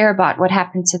didn't care about what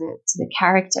happened to the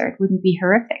character, it wouldn't be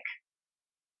horrific.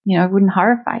 You know, it wouldn't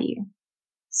horrify you.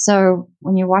 So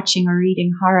when you're watching or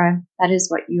reading horror, that is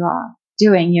what you are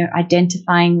doing. You're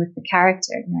identifying with the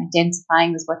character. You're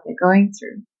identifying with what they're going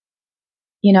through.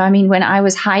 You know, I mean, when I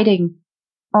was hiding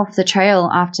off the trail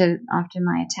after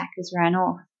my attackers ran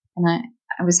off, and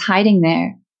I was hiding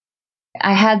there,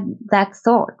 I had that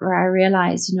thought where I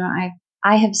realized, you know,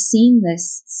 I have seen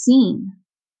this scene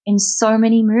in so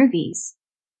many movies.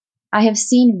 I have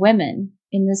seen women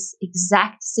in this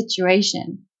exact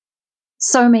situation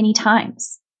so many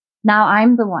times. Now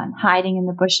I'm the one hiding in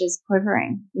the bushes,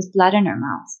 quivering with blood in her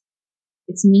mouth.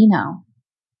 It's me now.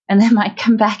 And they might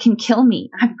come back and kill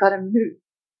me. I've got to move.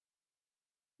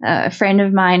 A friend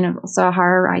of mine, also a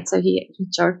horror writer, he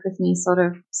joked with me, sort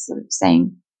of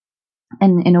saying,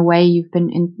 and in a way, you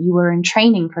were in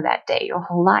training for that day your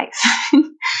whole life,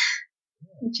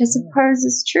 which I suppose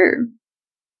is true.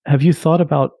 Have you thought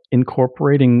about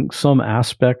incorporating some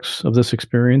aspects of this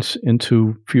experience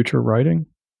into future writing?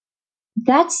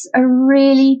 That's a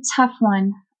really tough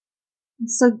one.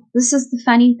 So this is the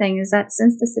funny thing, is that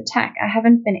since this attack, I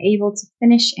haven't been able to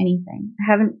finish anything. I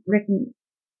haven't written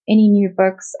any new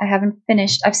books.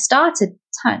 I've started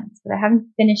tons, but I haven't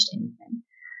finished anything.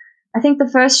 I think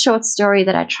the first short story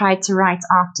that I tried to write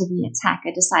after the attack,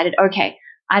 I decided, okay,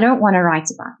 I don't want to write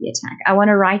about the attack. I want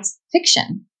to write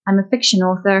fiction. I'm a fiction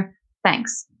author.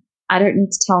 Thanks. I don't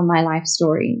need to tell my life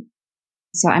story.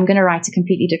 So I'm going to write a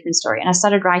completely different story. And I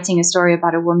started writing a story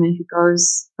about a woman who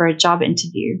goes for a job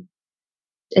interview.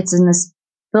 It's in this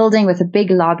building with a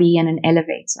big lobby and an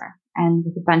elevator, and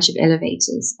with a bunch of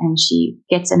elevators. And she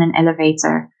gets in an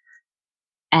elevator,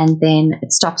 and then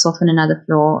it stops off on another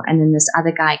floor. And then this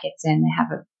other guy gets in. They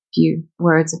have a few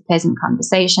words of pleasant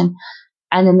conversation.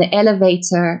 And then the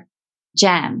elevator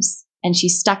jams, and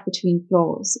she's stuck between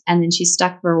floors. And then she's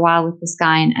stuck for a while with this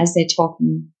guy. And as they're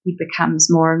talking, he becomes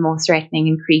more and more threatening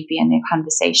and creepy, and their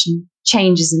conversation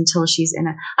changes until she's in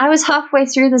I was halfway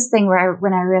through this thing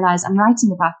when I realized I'm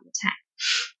writing about the attack.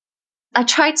 I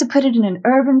tried to put it in an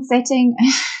urban setting.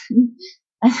 And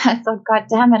I thought, God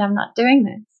damn it, I'm not doing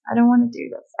this. I don't want to do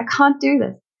this. I can't do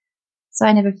this. So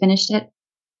I never finished it.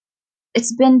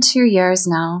 It's been 2 years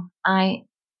now. And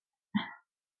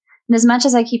as much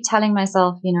as I keep telling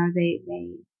myself,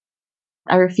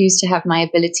 I refuse to have my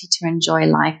ability to enjoy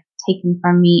life taken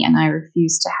from me, and I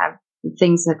refuse to have the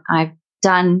things that I've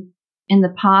done in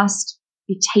the past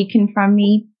be taken from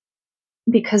me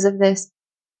because of this.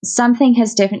 Something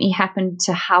has definitely happened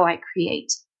to how I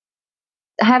create.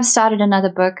 I have started another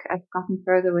book. I've gotten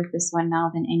further with this one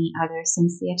now than any other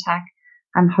since the attack.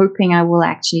 I'm hoping I will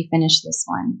actually finish this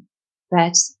one.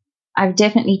 But I've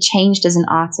definitely changed as an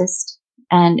artist,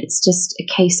 and it's just a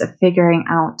case of figuring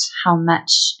out how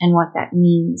much and what that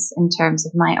means in terms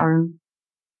of my own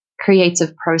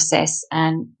creative process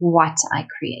and what I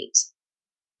create.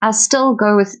 I'll still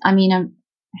go with,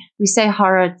 we say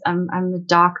horror, I'm a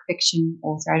dark fiction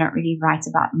author. I don't really write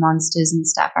about monsters and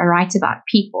stuff. I write about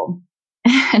people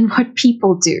and what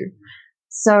people do.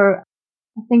 So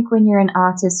I think when you're an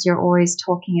artist, you're always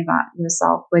talking about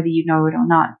yourself, whether you know it or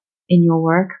not, in your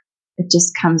work. It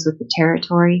just comes with the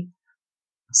territory.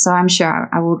 So I'm sure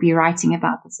I will be writing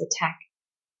about this attack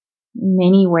in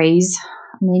many ways,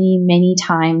 many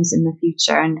times in the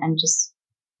future, and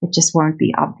it just won't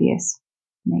be obvious,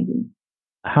 maybe.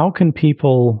 How can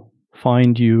people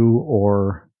find you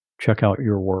or check out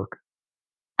your work?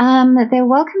 They're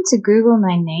welcome to Google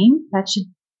my name. That should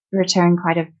return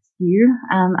quite a few.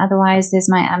 Otherwise, there's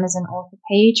my Amazon author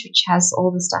page, which has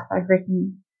all the stuff I've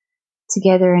written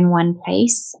together in one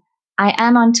place. I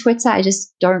am on Twitter. I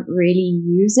just don't really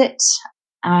use it.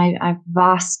 I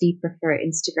vastly prefer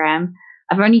Instagram.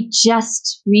 I've only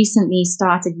just recently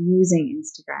started using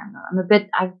Instagram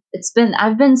though.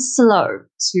 I've been slow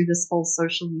to this whole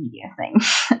social media thing.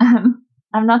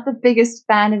 I'm not the biggest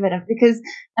fan of it because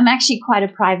I'm actually quite a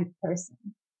private person.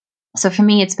 So for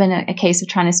me, it's been a case of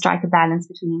trying to strike a balance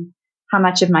between how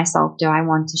much of myself do I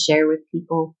want to share with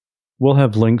people. We'll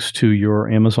have links to your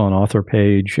Amazon author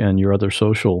page and your other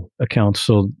social accounts.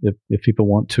 So if people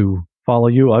want to follow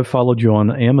you, I've followed you on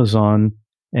Amazon,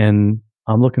 and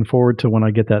I'm looking forward to when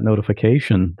I get that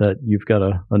notification that you've got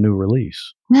a new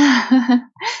release.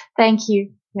 Thank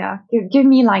you. Yeah, give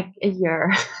me like a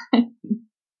year.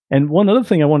 And one other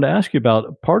thing I wanted to ask you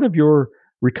about, part of your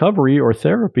recovery or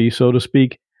therapy, so to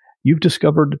speak, you've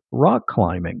discovered rock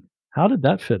climbing. How did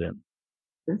that fit in?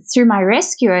 Through my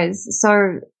rescuers.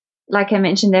 So like I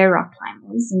mentioned, they're rock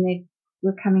climbers, and they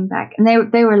were coming back, and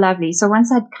they were lovely. So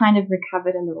once I'd kind of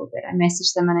recovered a little bit, I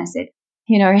messaged them and I said,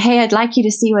 hey, I'd like you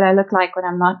to see what I look like when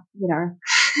I'm not,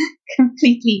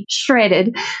 completely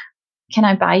shredded. Can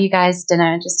I buy you guys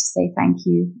dinner just to say thank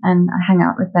you? And I hung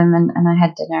out with them, and I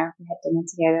had dinner. We had dinner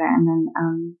together. And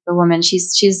then the woman,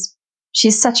 she's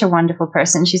such a wonderful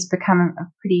person. She's become a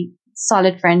pretty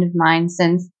solid friend of mine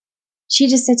since. She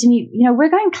just said to me, we're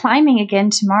going climbing again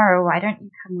tomorrow. Why don't you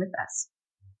come with us?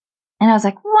 And I was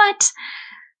like, what?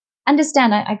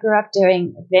 Understand, I grew up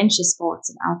doing adventure sports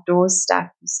and outdoors stuff,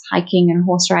 hiking and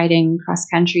horse riding, cross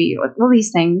country, all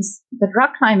these things. But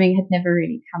rock climbing had never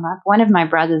really come up. One of my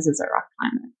brothers is a rock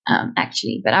climber,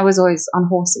 actually, but I was always on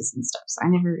horses and stuff, so I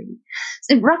never really.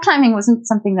 So rock climbing wasn't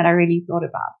something that I really thought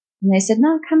about. And they said,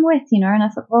 no, come with, and I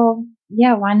thought, well,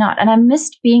 yeah, why not? And I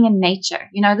missed being in nature.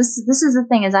 This is the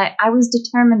thing, is I was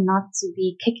determined not to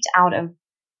be kicked out of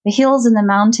the hills and the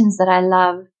mountains that I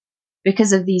love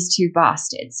because of these two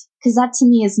bastards. Because that to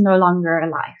me is no longer a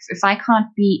life. If I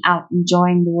can't be out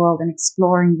enjoying the world and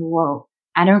exploring the world,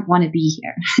 I don't want to be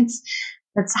here.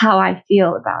 That's how I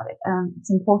feel about it. It's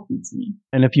important to me.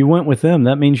 And if you went with them,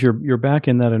 that means you're back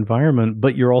in that environment,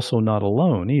 but you're also not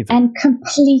alone either. And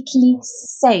completely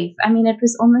safe. It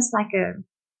was almost like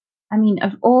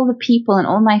of all the people and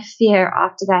all my fear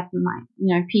after that, and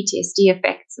my, PTSD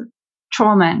effects of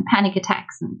trauma and panic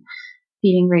attacks and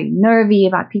feeling really nervy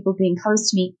about people being close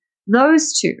to me,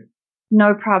 those two,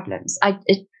 no problems.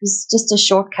 It was just a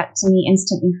shortcut to me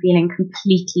instantly feeling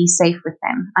completely safe with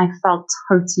them. I felt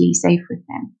totally safe with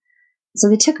them. So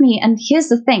they took me, and here's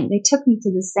the thing, they took me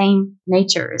to the same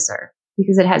nature reserve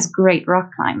because it has great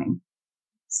rock climbing.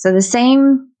 So the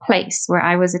same place where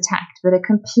I was attacked, but a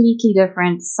completely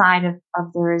different side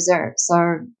of the reserve.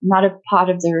 So not a part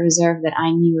of the reserve that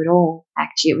I knew at all.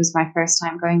 Actually, it was my first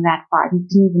time going that far. I didn't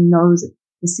even know that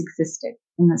this existed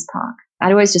in this park.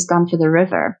 I'd always just gone for the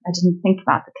river. I didn't think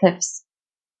about the cliffs.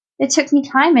 It took me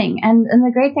climbing. And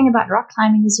the great thing about rock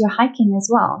climbing is you're hiking as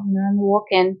well. In the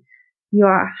walk-in, you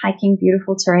are hiking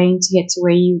beautiful terrain to get to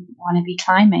where you want to be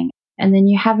climbing. And then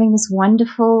you're having this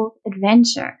wonderful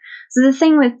adventure. So the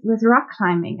thing with rock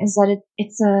climbing is that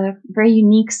it's a very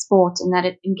unique sport in that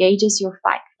it engages your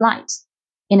fight-flight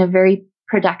in a very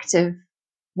productive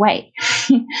way.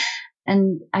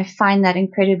 And I find that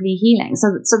incredibly healing. So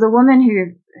the woman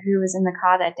who was in the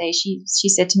car that day, she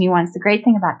said to me once, the great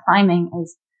thing about climbing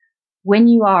is when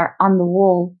you are on the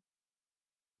wall,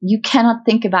 you cannot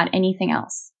think about anything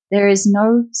else. There is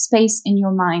no space in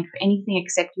your mind for anything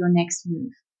except your next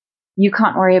move. You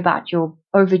can't worry about your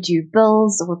overdue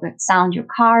bills or the sound your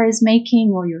car is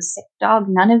making or your sick dog.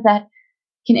 None of that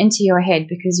can enter your head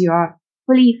because you are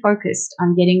fully focused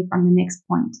on getting from the next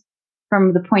point,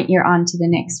 from the point you're on to the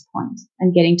next point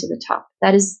and getting to the top.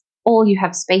 That is all you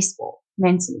have space for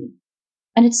mentally.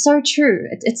 And it's so true.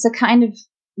 It's a kind of,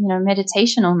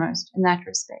 meditation almost in that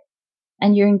respect.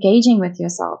 And you're engaging with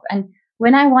yourself. And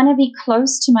when I want to be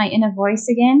close to my inner voice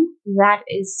again, that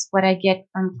is what I get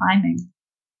from climbing.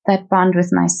 That bond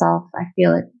with myself, I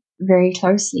feel it very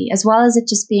closely, as well as it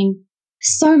just being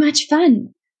so much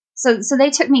fun. So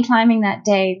they took me climbing that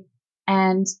day,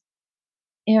 and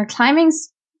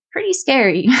climbing's pretty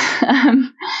scary.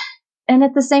 And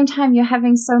at the same time, you're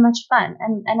having so much fun.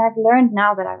 And I've learned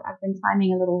now that I've been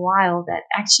climbing a little while that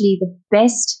actually the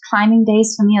best climbing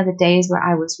days for me are the days where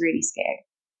I was really scared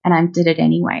and I did it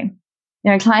anyway.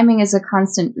 Climbing is a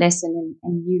constant lesson,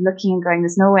 and you looking and going,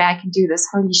 there's no way I can do this.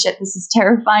 Holy shit, this is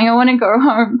terrifying. I want to go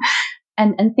home.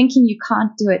 And thinking you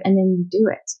can't do it, and then you do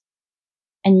it.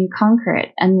 And you conquer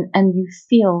it, and you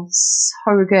feel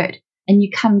so good. And you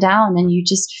come down and you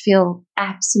just feel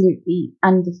absolutely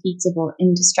undefeatable,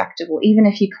 indestructible. Even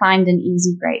if you climbed an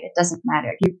easy grade, it doesn't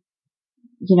matter. If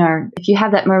you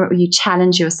have that moment where you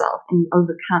challenge yourself and you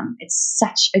overcome, it's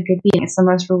such a good feeling. It's the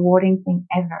most rewarding thing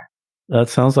ever. That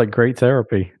sounds like great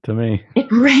therapy to me.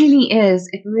 It really is.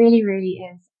 It really, really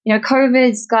is.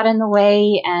 COVID's got in the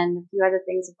way and a few other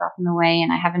things have got in the way,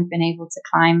 and I haven't been able to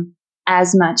climb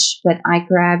as much, but I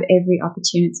grab every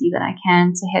opportunity that I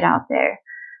can to head out there.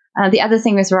 The other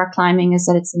thing with rock climbing is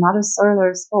that it's not a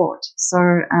solo sport. So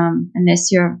unless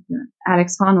you're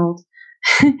Alex Honnold,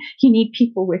 you need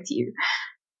people with you.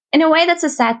 In a way, that's a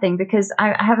sad thing because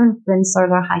I haven't been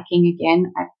solo hiking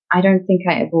again. I don't think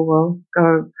I ever will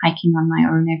go hiking on my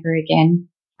own ever again.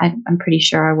 I'm pretty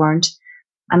sure I won't.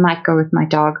 I might go with my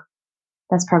dog.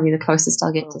 That's probably the closest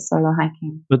I'll get to solo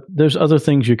hiking. But there's other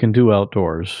things you can do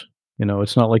outdoors.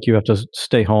 It's not like you have to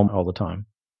stay home all the time.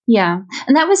 Yeah.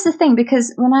 And that was the thing, because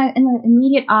in the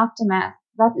immediate aftermath,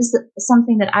 that is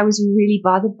something that I was really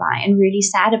bothered by and really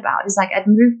sad about. Is like I'd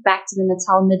moved back to the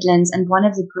Natal Midlands, and one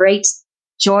of the great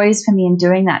joys for me in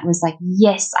doing that was like,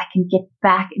 yes, I can get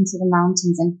back into the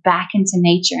mountains and back into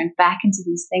nature and back into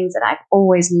these things that I've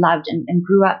always loved and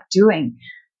grew up doing,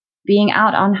 being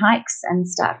out on hikes and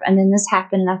stuff. And then this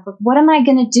happened, and I thought, what am I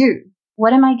going to do?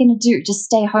 What am I going to do? Just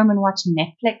stay home and watch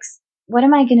Netflix? What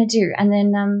am I going to do? And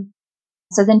then,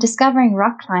 so then discovering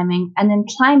rock climbing, and then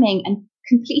climbing and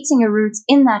completing a route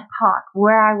in that park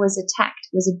where I was attacked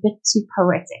was a bit too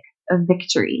poetic a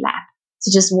victory lap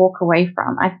to just walk away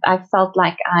from. I felt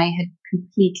like I had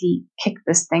completely kicked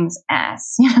this thing's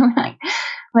ass.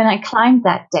 When I climbed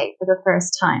that day for the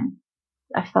first time,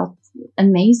 I felt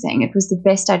amazing. It was the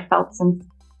best I'd felt since,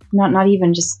 not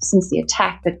even just since the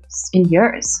attack, but in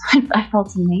years. I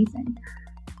felt amazing.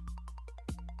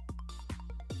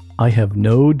 I have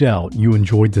no doubt you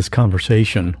enjoyed this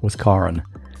conversation with Karin.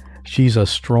 She's a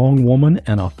strong woman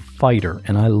and a fighter,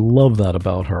 and I love that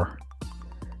about her.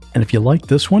 And if you like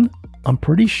this one, I'm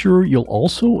pretty sure you'll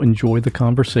also enjoy the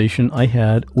conversation I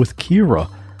had with Kira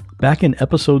back in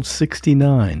episode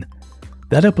 69.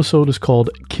 That episode is called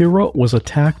Kira Was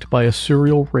Attacked by a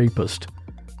Serial Rapist.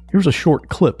 Here's a short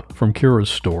clip from Kira's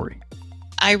story.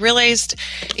 I realized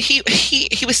he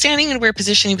was standing in a weird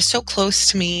position. He was so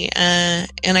close to me, and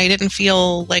I didn't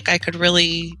feel like I could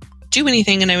really do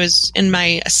anything. And I was, in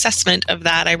my assessment of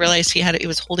that, I realized he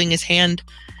was holding his hand.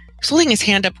 He was holding his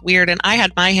hand up weird, and I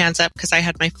had my hands up because I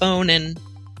had my phone and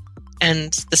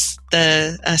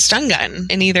the stun gun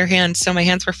in either hand. So my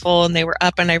hands were full and they were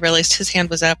up, and I realized his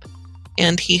hand was up,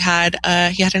 and he had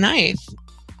a knife,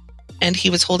 and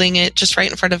he was holding it just right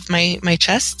in front of my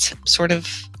chest, sort of.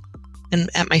 And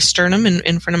at my sternum and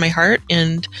in front of my heart,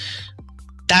 and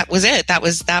that was it. That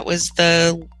was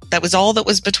all that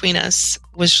was between us,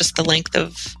 was just the length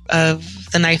of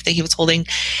the knife that he was holding.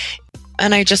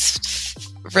 And I just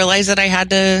realized that I had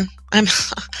to.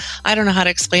 I don't know how to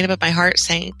explain it, but my heart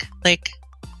sank. Like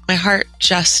my heart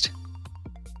just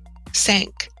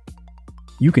sank.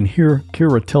 You can hear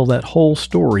Kira tell that whole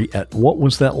story at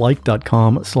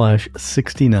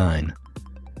whatwasthatlike.com/69.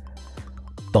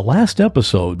 The last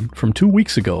episode from 2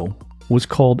 weeks ago was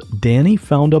called Danny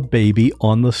Found a Baby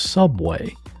on the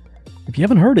Subway. If you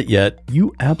haven't heard it yet,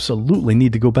 you absolutely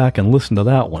need to go back and listen to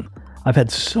that one. I've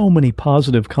had so many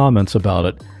positive comments about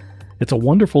it. It's a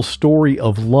wonderful story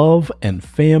of love and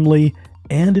family,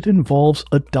 and it involves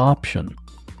adoption.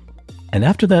 And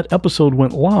after that episode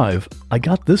went live, I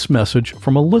got this message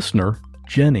from a listener,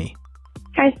 Jenny.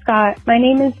 Hi, Scott. My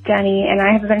name is Jenny, and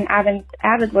I have been an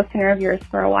avid listener of yours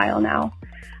for a while now.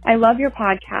 I love your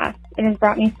podcast. It has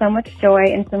brought me so much joy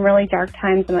in some really dark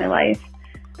times in my life,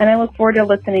 and I look forward to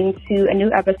listening to a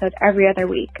new episode every other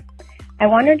week. I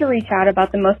wanted to reach out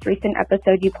about the most recent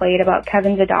episode you played about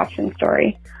Kevin's adoption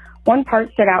story. One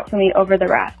part stood out for me over the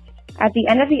rest. At the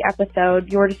end of the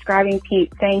episode, you were describing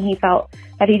Pete saying he felt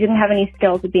that he didn't have any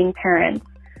skills of being parents,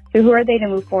 so who are they to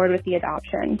move forward with the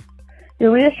adoption? Your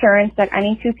reassurance that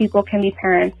any two people can be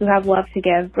parents who have love to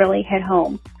give really hit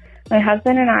home. My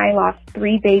husband and I lost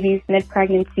 3 babies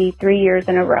mid-pregnancy 3 years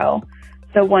in a row,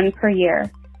 so 1 per year,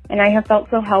 and I have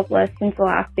felt so helpless since the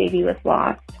last baby was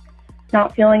lost,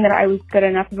 not feeling that I was good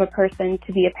enough of a person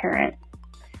to be a parent.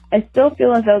 I still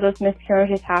feel as though those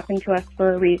miscarriages happened to us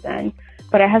for a reason,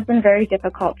 but it has been very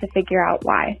difficult to figure out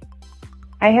why.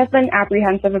 I have been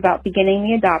apprehensive about beginning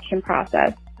the adoption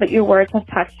process, but your words have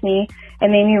touched me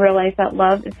and made me realize that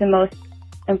love is the most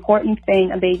important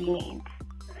thing a baby needs.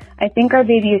 I think our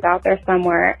baby is out there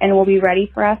somewhere and will be ready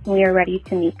for us when we are ready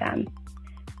to meet them.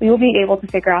 We will be able to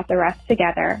figure out the rest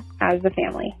together as a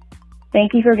family.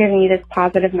 Thank you for giving me this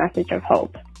positive message of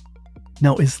hope.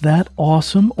 Now, is that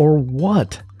awesome or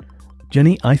what?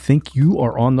 Jenny, I think you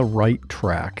are on the right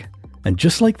track. And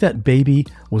just like that baby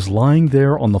was lying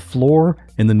there on the floor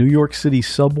in the New York City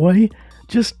subway,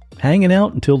 just hanging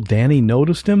out until Danny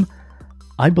noticed him,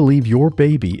 I believe your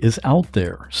baby is out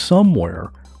there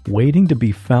somewhere waiting to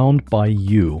be found by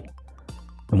you.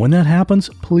 And when that happens,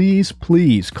 please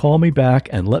call me back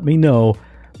and let me know,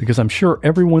 because I'm sure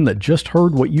everyone that just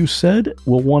heard what you said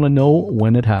will want to know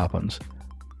when it happens.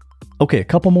 Okay, a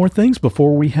couple more things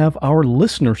before we have our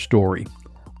listener story.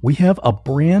 We have a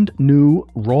brand new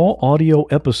raw audio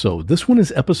episode. This one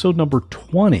is episode number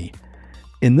 20.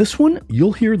 In this one,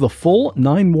 you'll hear the full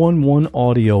 911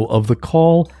 audio of the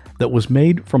call that was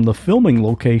made from the filming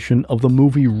location of the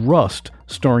movie Rust,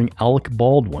 starring Alec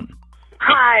Baldwin.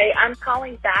 Hi, I'm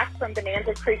calling back from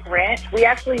Bonanza Creek Ranch. We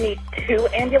actually need 2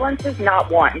 ambulances,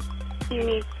 not 1. You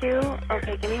need 2?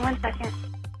 Okay, give me 1 second.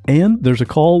 And there's a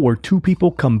call where 2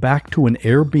 people come back to an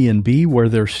Airbnb where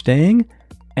they're staying,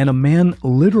 and a man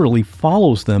literally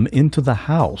follows them into the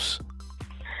house.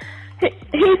 He's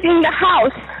in the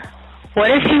house. What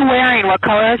is he wearing? What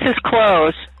color is his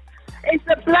clothes? It's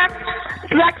a black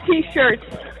t-shirt.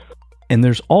 And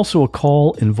there's also a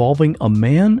call involving a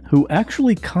man who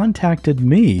actually contacted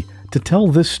me to tell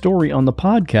this story on the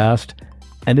podcast,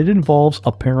 and it involves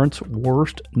a parent's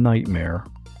worst nightmare.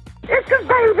 It's a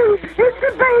baby! It's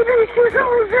a baby! She's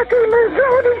always looking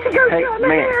at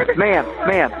me.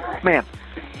 Ma'am.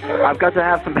 I've got to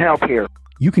have some help here.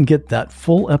 You can get that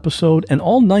full episode and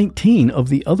all 19 of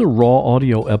the other raw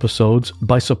audio episodes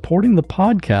by supporting the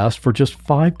podcast for just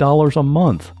 $5 a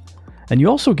month. And you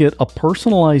also get a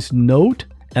personalized note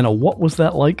and a What Was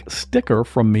That Like sticker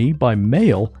from me by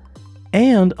mail,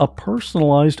 and a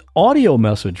personalized audio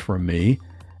message from me,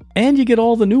 and you get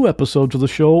all the new episodes of the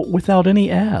show without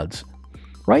any ads.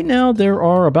 Right now, there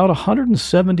are about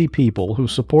 170 people who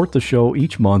support the show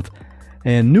each month,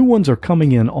 and new ones are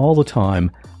coming in all the time.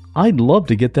 I'd love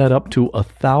to get that up to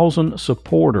 1,000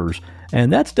 supporters,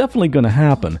 and that's definitely going to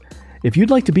happen. If you'd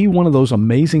like to be one of those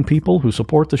amazing people who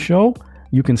support the show,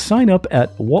 you can sign up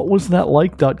at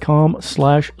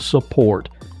whatwasthatlike.com/support,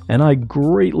 and I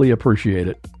greatly appreciate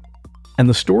it. And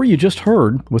the story you just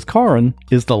heard with Karin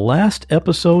is the last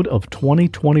episode of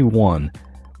 2021.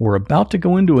 We're about to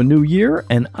go into a new year,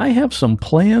 and I have some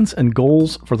plans and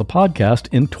goals for the podcast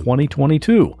in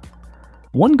 2022.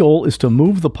 One goal is to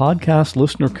move the podcast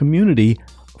listener community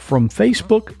from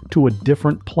Facebook to a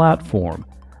different platform.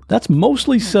 That's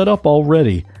mostly set up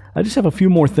already. I just have a few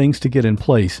more things to get in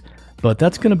place, but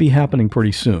that's going to be happening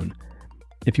pretty soon.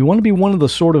 If you want to be one of the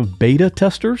sort of beta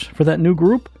testers for that new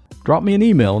group, drop me an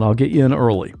email and I'll get you in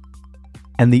early.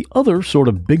 And the other sort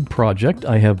of big project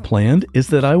I have planned is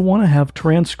that I want to have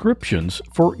transcriptions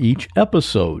for each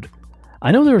episode.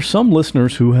 I know there are some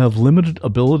listeners who have limited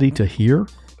ability to hear,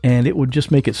 and it would just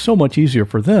make it so much easier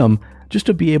for them just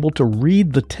to be able to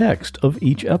read the text of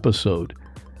each episode.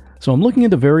 So I'm looking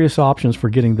into various options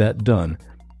for getting that done.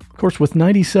 Of course, with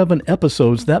 97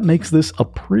 episodes, that makes this a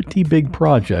pretty big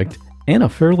project and a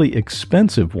fairly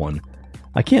expensive one.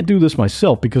 I can't do this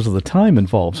myself because of the time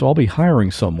involved, so I'll be hiring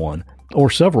someone or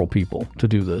several people to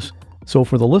do this. So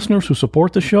for the listeners who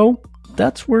support the show,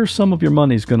 that's where some of your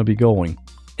money is going to be going.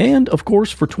 And of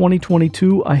course, for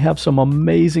 2022, I have some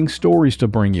amazing stories to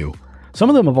bring you. Some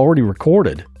of them I've already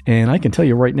recorded, And I can tell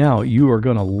you right now, you are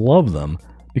going to love them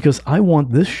because I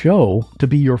want this show to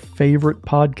be your favorite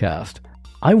podcast.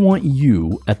 I want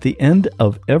you at the end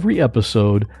of every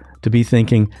episode to be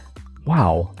thinking,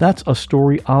 wow, that's a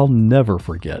story I'll never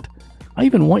forget. I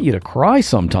even want you to cry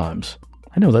sometimes.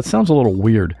 I know that sounds a little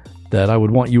weird that I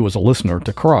would want you as a listener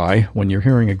to cry when you're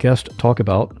hearing a guest talk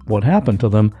about what happened to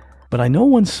them, but I know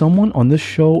when someone on this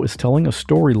show is telling a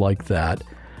story like that,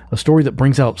 a story that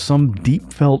brings out some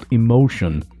deep felt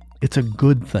emotion, it's a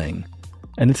good thing.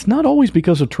 And it's not always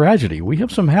because of tragedy. We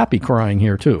have some happy crying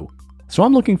here too. So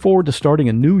I'm looking forward to starting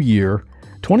a new year.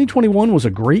 2021 was a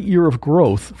great year of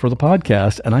growth for the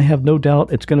podcast, and I have no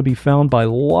doubt it's going to be found by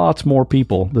lots more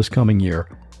people this coming year.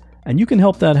 And you can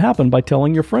help that happen by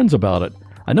telling your friends about it.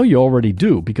 I know you already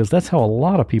do, because that's how a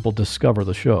lot of people discover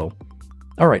the show.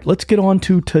 All right, let's get on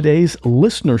to today's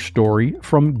listener story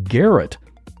from Garrett.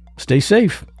 Stay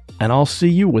safe, and I'll see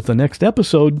you with the next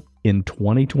episode in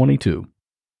 2022.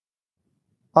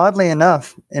 Oddly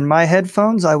enough, in my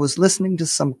headphones, I was listening to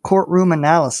some courtroom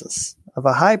analysis of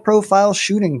a high-profile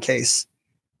shooting case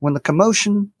when the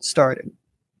commotion started.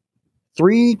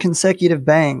 3 consecutive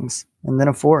bangs, and then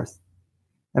a 4th.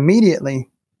 Immediately,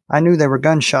 I knew they were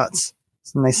gunshots,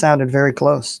 and they sounded very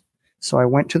close. So I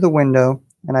went to the window,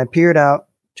 and I peered out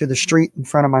to the street in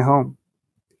front of my home.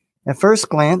 At first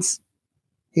glance,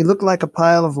 he looked like a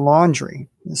pile of laundry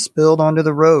that spilled onto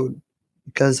the road,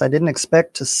 because I didn't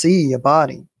expect to see a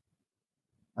body.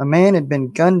 A man had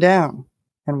been gunned down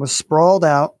and was sprawled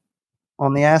out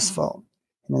on the asphalt,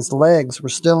 and his legs were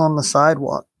still on the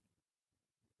sidewalk.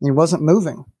 He wasn't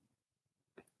moving.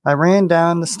 I ran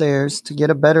down the stairs to get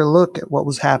a better look at what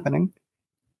was happening,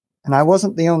 and I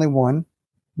wasn't the only one.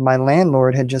 My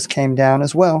landlord had just came down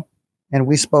as well, and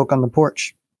we spoke on the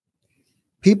porch.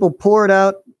 People poured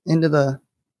out into the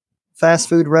fast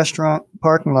food restaurant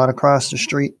parking lot across the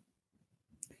street,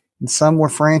 and some were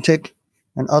frantic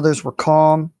and others were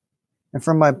calm. And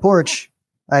from my porch,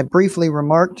 I briefly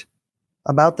remarked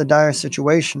about the dire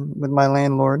situation with my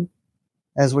landlord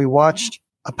as we watched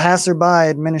a passerby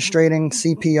administrating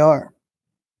CPR.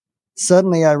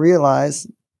 Suddenly I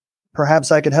realized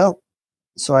perhaps I could help.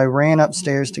 So I ran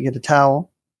upstairs to get a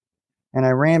towel, and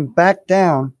I ran back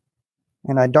down,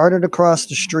 and I darted across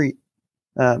the street.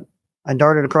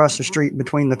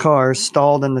 Between the cars,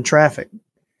 stalled in the traffic.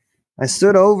 I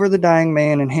stood over the dying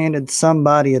man and handed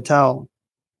somebody a towel.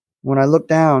 When I looked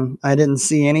down, I didn't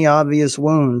see any obvious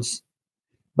wounds,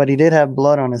 but he did have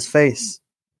blood on his face.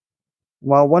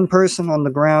 While one person on the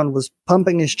ground was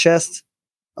pumping his chest,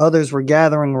 others were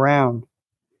gathering around.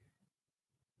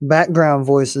 Background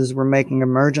voices were making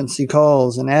emergency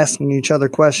calls and asking each other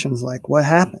questions like, "What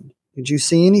happened? Did you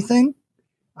see anything?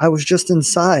 I was just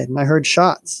inside and I heard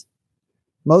shots."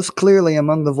 Most clearly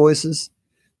among the voices,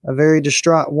 a very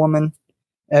distraught woman,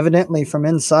 evidently from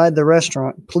inside the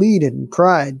restaurant, pleaded and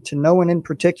cried to no one in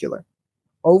particular.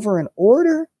 Over an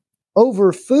order?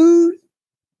 Over food?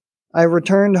 I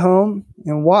returned home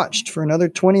and watched for another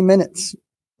 20 minutes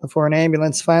before an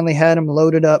ambulance finally had him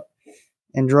loaded up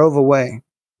and drove away.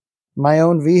 My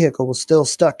own vehicle was still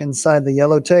stuck inside the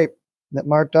yellow tape that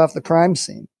marked off the crime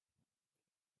scene.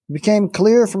 It became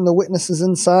clear from the witnesses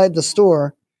inside the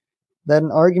store that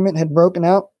an argument had broken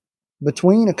out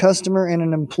between a customer and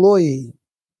an employee,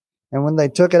 and when they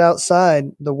took it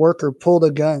outside, the worker pulled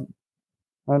a gun.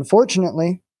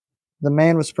 Unfortunately, the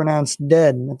man was pronounced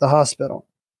dead at the hospital.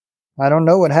 I don't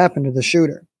know what happened to the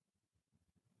shooter.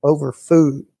 Over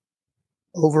food.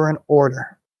 Over an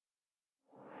order.